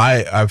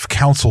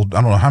counseled,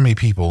 I don't know how many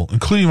people,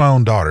 including my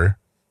own daughter,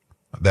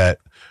 that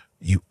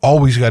you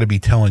always got to be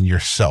telling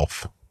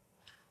yourself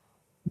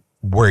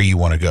where you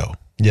want to go.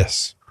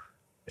 Yes.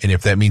 And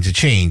if that means a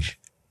change,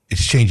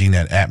 it's changing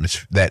that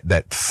atmosphere,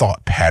 that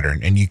thought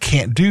pattern. And you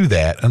can't do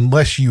that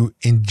unless you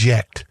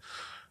inject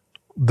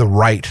the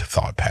right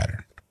thought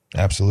pattern.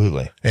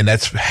 Absolutely. And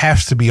that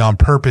has to be on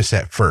purpose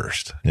at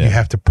first. Yeah. You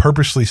have to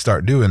purposely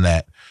start doing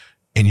that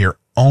in your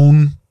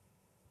own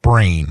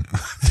brain,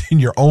 in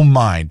your own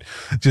mind,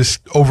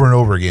 just over and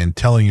over again,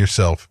 telling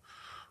yourself,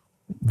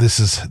 this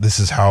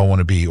is how I want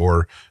to be,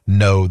 or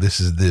no, this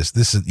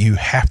is, you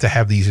have to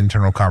have these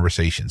internal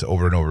conversations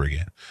over and over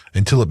again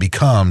until it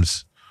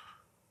becomes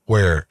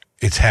where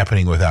it's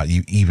happening without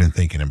you even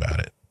thinking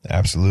about it.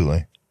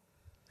 Absolutely.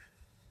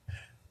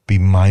 Be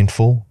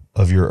mindful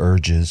of your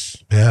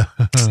urges. Yeah.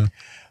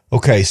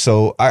 Okay.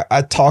 So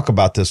I talk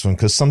about this one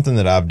because something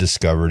that I've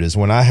discovered is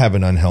when I have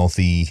an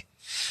unhealthy,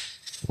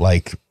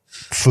 like,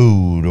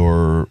 food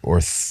or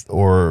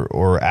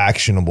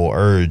actionable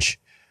urge,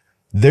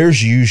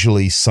 there's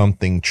usually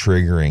something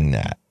triggering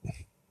that.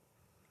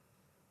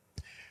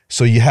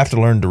 So you have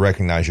to learn to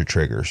recognize your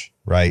triggers,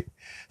 right?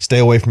 Stay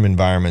away from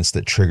environments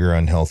that trigger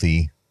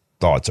unhealthy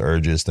thoughts,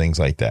 urges, things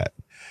like that.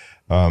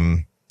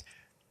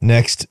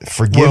 Next,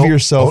 forgive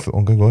yourself. Go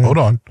ahead. Hold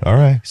on. All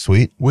right,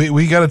 sweet.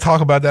 We got to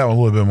talk about that one a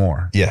little bit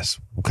more. Yes.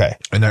 Okay.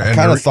 I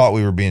kind of thought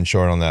we were being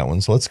short on that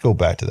one, so let's go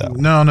back to that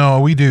one. No,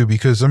 we do,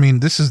 because I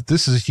mean, this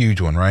is a huge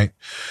one, right?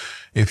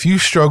 If you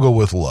struggle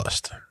with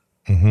lust,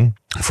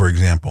 for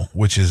example,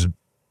 which is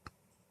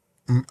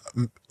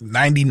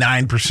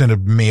 99%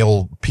 of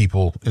male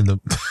people in the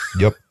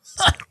yep.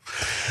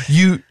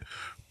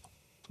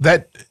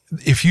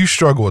 If you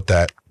struggle with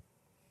that,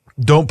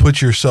 don't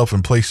put yourself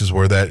in places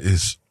where that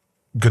is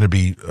going to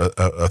be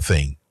a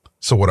thing.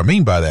 So what I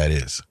mean by that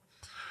is,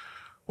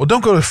 well,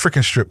 don't go to a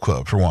freaking strip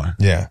club, for one.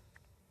 Yeah.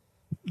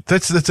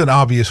 That's an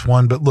obvious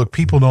one, but look,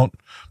 people don't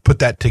put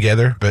that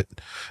together, but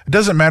it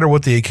doesn't matter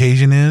what the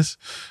occasion is.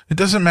 It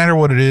doesn't matter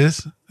what it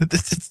is.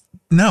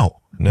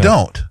 No,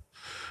 don't.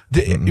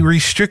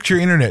 Restrict your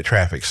internet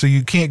traffic so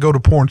you can't go to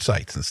porn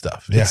sites and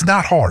stuff. Yeah. It's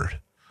not hard.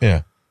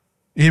 Yeah.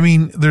 I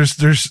mean,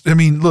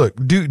 look,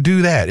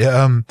 do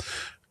that.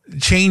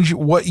 Change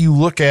what you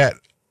look at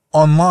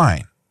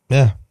online.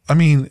 Yeah. I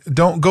mean,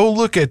 don't go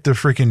look at the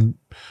freaking,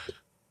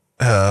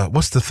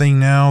 what's the thing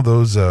now?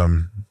 Those,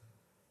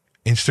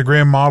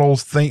 Instagram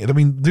models thing. I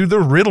mean, dude, they're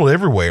riddled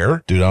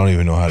everywhere. Dude, I don't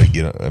even know how to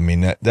get it. I mean,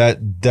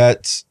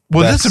 that's.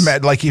 Well, it doesn't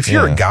matter. Like, if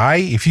you're a guy,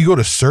 if you go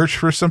to search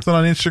for something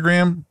on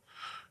Instagram,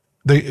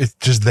 it's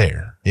just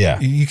there. Yeah.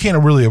 You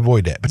can't really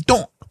avoid that, but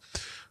don't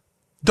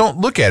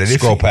look at it.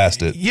 Scroll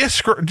past it.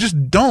 Yes.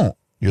 Just don't.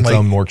 Your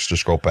thumb works to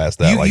scroll past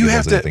that. You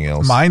have to anything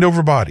else. Mind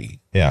over body.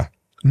 Yeah.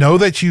 Know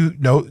that you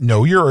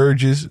know your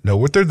urges, know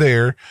what they're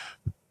there.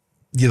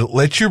 You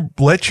let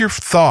your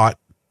thought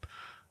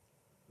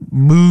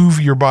move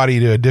your body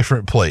to a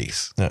different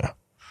place. Yeah.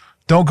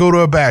 Don't go to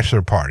a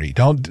bachelor party.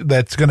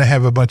 That's going to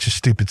have a bunch of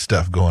stupid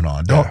stuff going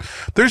on.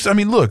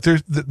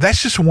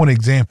 That's just one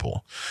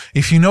example.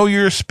 If you know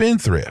you're a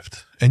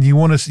spendthrift and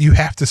you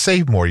have to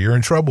save more, you're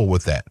in trouble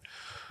with that.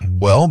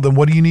 Well, then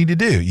what do you need to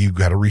do? You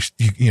got to,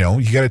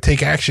 you got to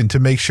take action to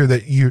make sure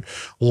that you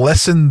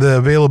lessen the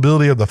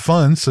availability of the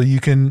funds so you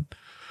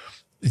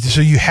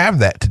have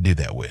that to do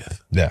that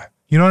with. Yeah.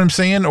 You know what I'm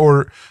saying?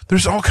 Or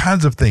there's all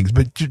kinds of things,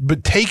 but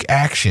take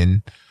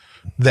action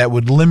that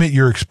would limit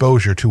your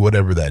exposure to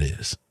whatever that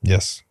is.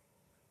 Yes.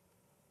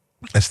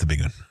 That's the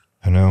big one.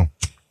 I know.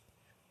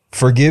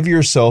 Forgive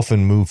yourself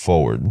and move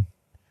forward.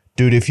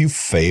 Dude, if you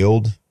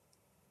failed,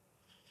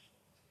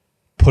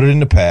 put it in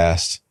the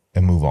past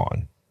and move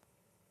on.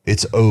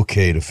 It's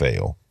okay to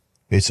fail.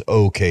 It's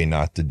okay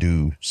not to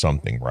do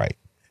something right.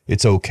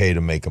 It's okay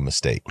to make a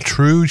mistake.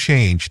 True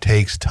change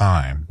takes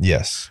time.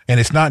 Yes. And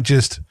it's not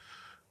just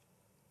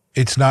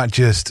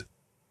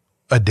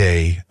a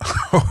day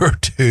or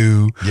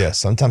two. Yes.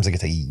 Sometimes it can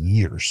take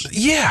years.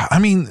 Yeah. I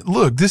mean,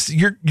 look,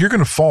 you're going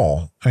to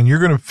fall and you're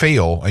going to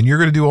fail and you're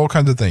going to do all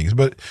kinds of things,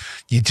 but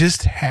you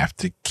just have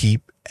to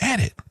keep at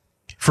it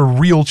for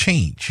real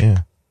change.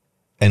 Yeah.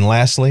 And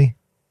lastly,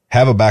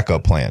 have a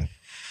backup plan.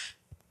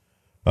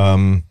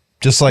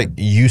 Just like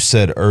you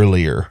said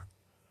earlier,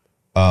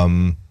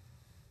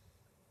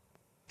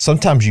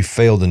 sometimes you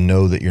fail to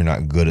know that you're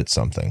not good at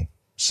something.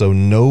 So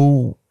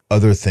know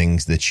other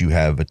things that you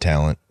have a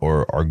talent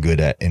or are good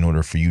at in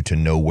order for you to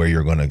know where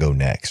you're going to go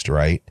next,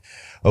 right?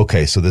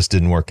 Okay, so this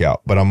didn't work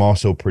out, but I'm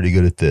also pretty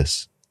good at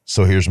this.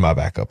 So here's my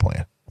backup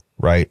plan,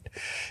 right?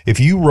 If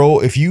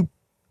you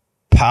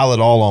pile it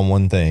all on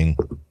one thing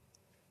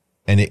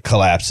and it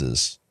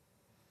collapses,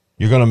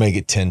 you're going to make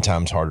it 10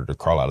 times harder to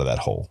crawl out of that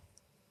hole.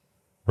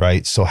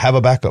 Right. So have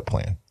a backup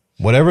plan,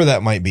 whatever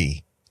that might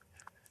be.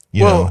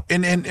 You know?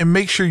 And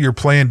make sure your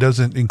plan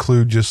doesn't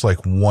include just like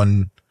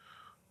one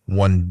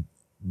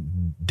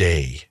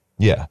day.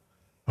 Yeah.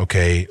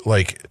 Okay.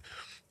 Like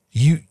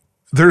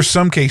there's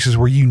some cases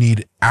where you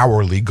need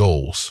hourly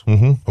goals.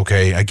 Mm-hmm.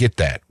 Okay. I get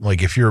that.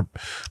 Like if you're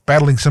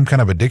battling some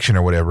kind of addiction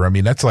or whatever, I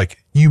mean, that's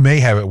like, you may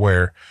have it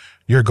where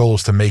your goal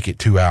is to make it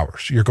 2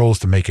 hours. Your goal is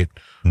to make it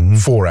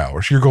 4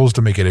 hours. Your goal is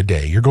to make it a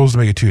day. Your goal is to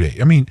make it 2 days.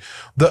 I mean,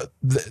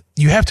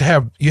 you have to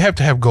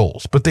have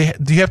goals, but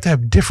you have to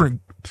have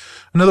different.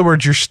 In other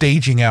words, you're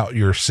staging out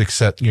your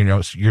success,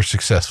 your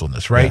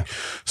successfulness, right? Yeah.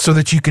 So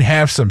that you can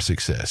have some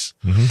success.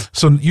 Mm-hmm.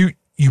 So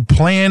you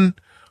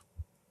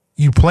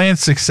plan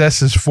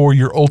successes for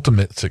your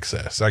ultimate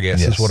success, I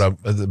guess. Yes. Is what a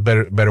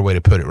better way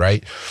to put it,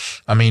 right?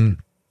 I mean,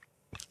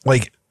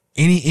 like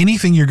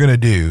anything you're going to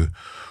do,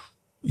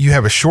 you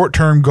have a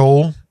short-term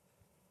goal,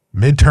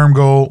 mid-term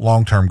goal,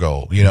 long-term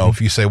goal.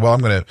 If you say, well, I'm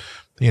going to,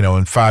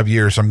 in 5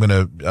 years, I'm going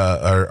to,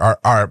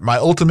 my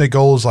ultimate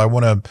goal is I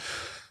want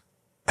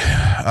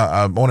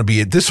to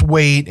be at this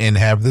weight and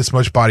have this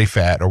much body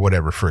fat or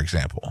whatever, for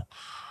example.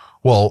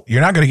 Well,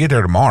 you're not going to get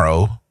there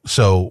tomorrow.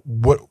 So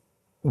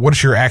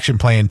what's your action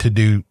plan to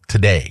do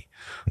today?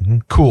 Mm-hmm.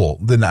 Cool.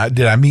 Then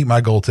did I meet my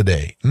goal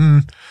today?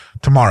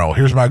 Tomorrow,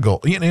 here's my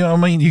goal. You know what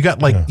I mean? You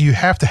got you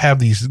have to have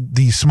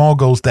these small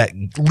goals that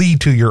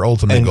lead to your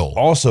ultimate goal.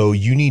 Also,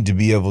 you need to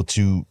be able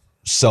to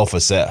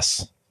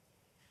self-assess.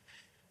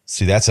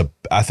 See,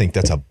 I think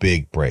that's a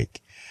big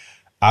break.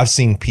 I've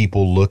seen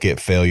people look at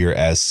failure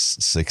as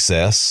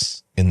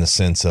success in the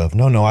sense of,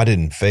 no, I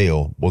didn't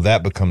fail. Well,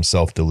 that becomes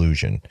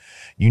self-delusion.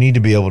 You need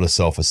to be able to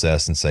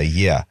self-assess and say,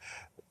 yeah,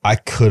 I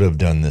could have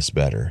done this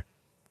better.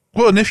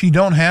 Well, and if you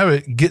don't have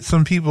it, get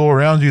some people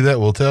around you that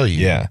will tell you.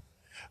 Yeah.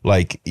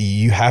 Like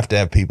you have to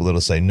have people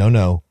that'll say,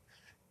 no.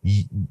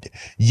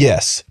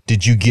 Yes.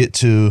 Did you get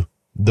to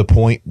the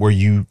point where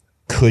you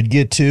could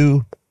get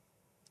to?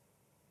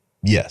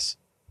 Yes.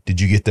 Did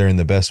you get there in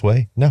the best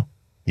way? No,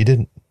 you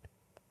didn't.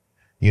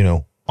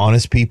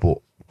 Honest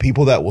people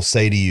that will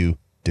say to you,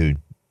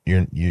 dude,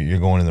 you're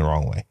going in the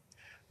wrong way.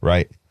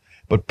 Right.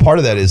 But part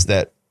of that is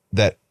that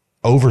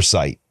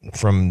oversight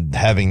from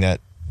having that,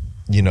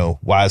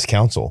 wise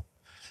counsel.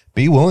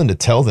 Be willing to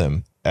tell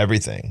them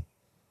everything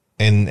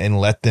and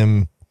let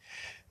them,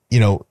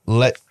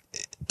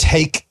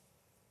 take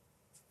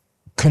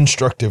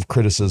constructive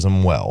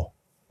criticism well,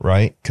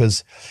 right?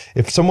 Because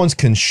if someone's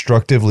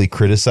constructively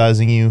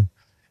criticizing you,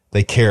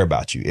 they care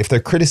about you. If they're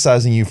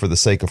criticizing you for the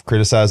sake of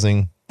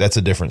criticizing, that's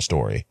a different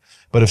story.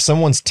 But if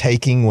someone's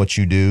taking what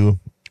you do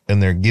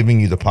and they're giving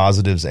you the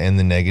positives and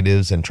the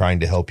negatives and trying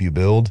to help you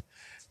build,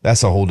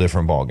 that's a whole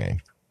different ballgame,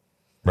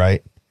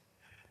 right?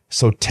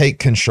 So take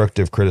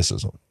constructive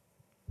criticism.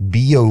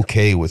 Be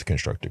okay with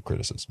constructive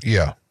criticism.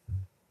 Yeah.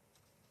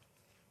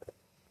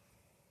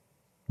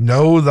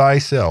 Know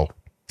thyself.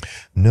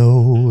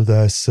 Know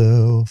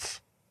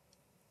thyself.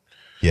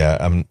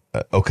 Yeah.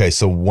 Okay.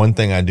 So one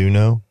thing I do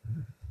know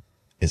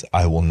is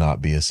I will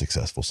not be a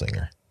successful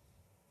singer.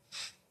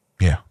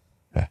 Yeah.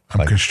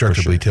 I'm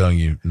constructively telling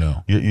you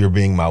no. You're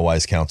being my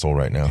wise counsel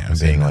right now. I'm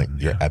being like,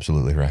 you're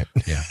absolutely right.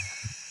 Yeah.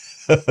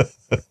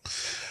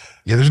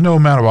 Yeah, there's no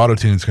amount of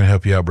auto-tune that's going to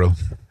help you out, bro.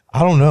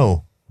 I don't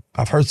know.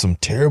 I've heard some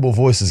terrible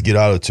voices get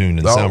auto-tuned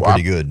and sound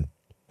pretty good.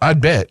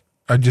 I'd bet.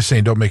 I'm just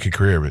saying don't make a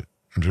career of it.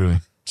 Really.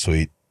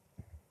 Sweet.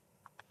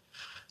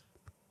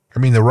 I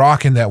mean, The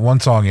Rock in that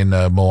one song in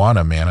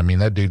Moana, man. I mean,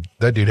 that dude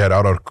had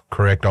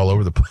autocorrect all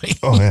over the place.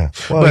 Oh yeah.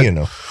 Well,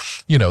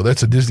 but,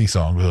 that's a Disney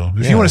song. So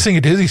if you want to sing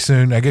a Disney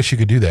tune, I guess you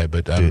could do that.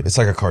 But dude, it's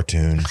like a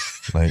cartoon.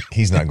 Like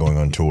he's not going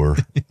on tour.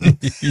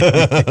 At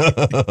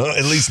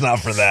least not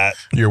for that.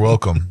 You're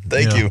welcome.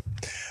 Thank you.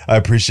 I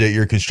appreciate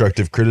your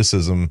constructive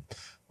criticism,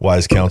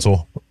 wise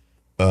counsel.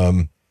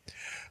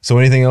 So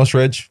anything else,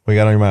 Reg? We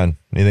got on your mind?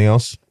 Anything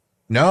else?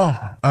 No.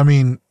 I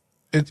mean,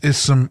 it's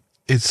some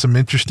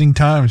interesting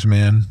times,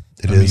 man.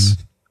 It is.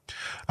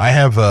 I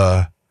have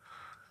a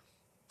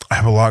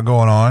lot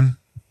going on.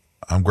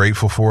 I'm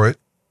grateful for it.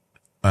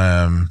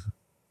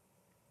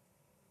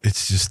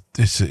 It's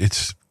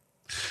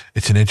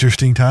an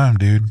interesting time,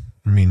 dude.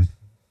 I mean,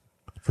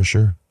 for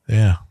sure.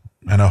 Yeah.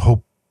 And I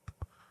hope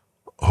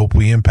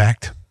we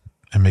impact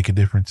and make a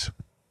difference.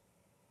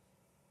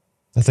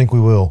 I think we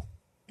will.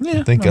 Yeah.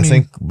 I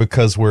think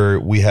because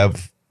we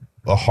have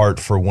a heart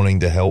for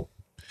wanting to help,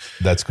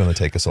 that's going to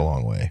take us a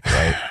long way,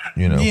 right?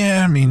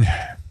 Yeah, I mean,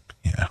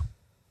 yeah.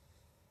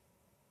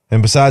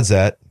 And besides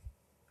that,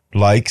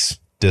 likes,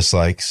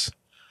 dislikes,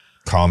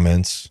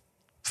 comments,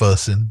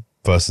 fussing,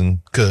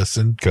 cussing,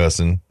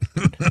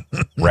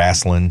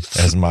 wrestling,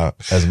 as my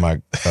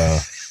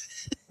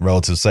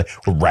relatives say.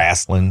 We're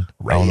wrestling.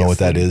 I don't know what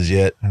that is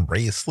yet.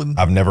 Wrestling.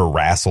 I've never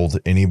wrestled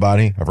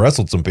anybody. I've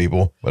wrestled some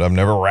people, but I've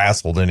never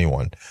wrestled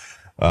anyone.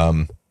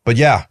 But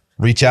yeah,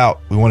 reach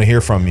out. We want to hear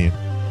from you.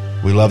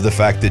 We love the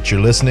fact that you're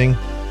listening.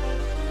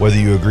 Whether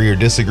you agree or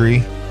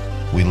disagree,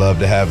 we love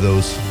to have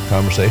those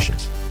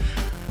conversations.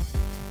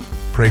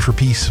 Pray for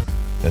peace.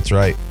 That's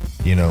right.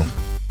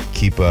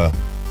 Keep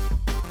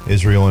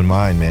Israel in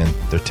mind, man.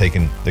 They're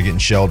getting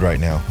shelled right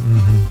now.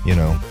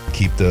 Mm-hmm.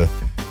 Keep the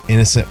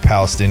innocent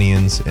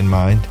Palestinians in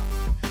mind.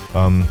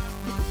 And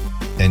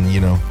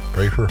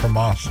pray for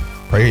Hamas.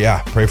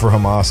 Pray for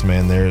Hamas,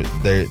 man.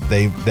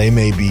 They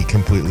may be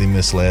completely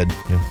misled.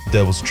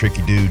 Devil's a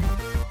tricky dude.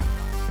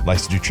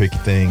 Likes to do tricky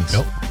things.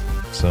 Yep.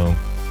 So,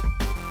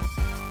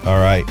 all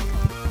right.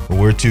 Well,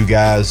 we're two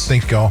guys.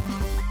 Thanks, y'all.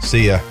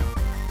 See ya.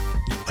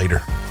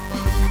 Later.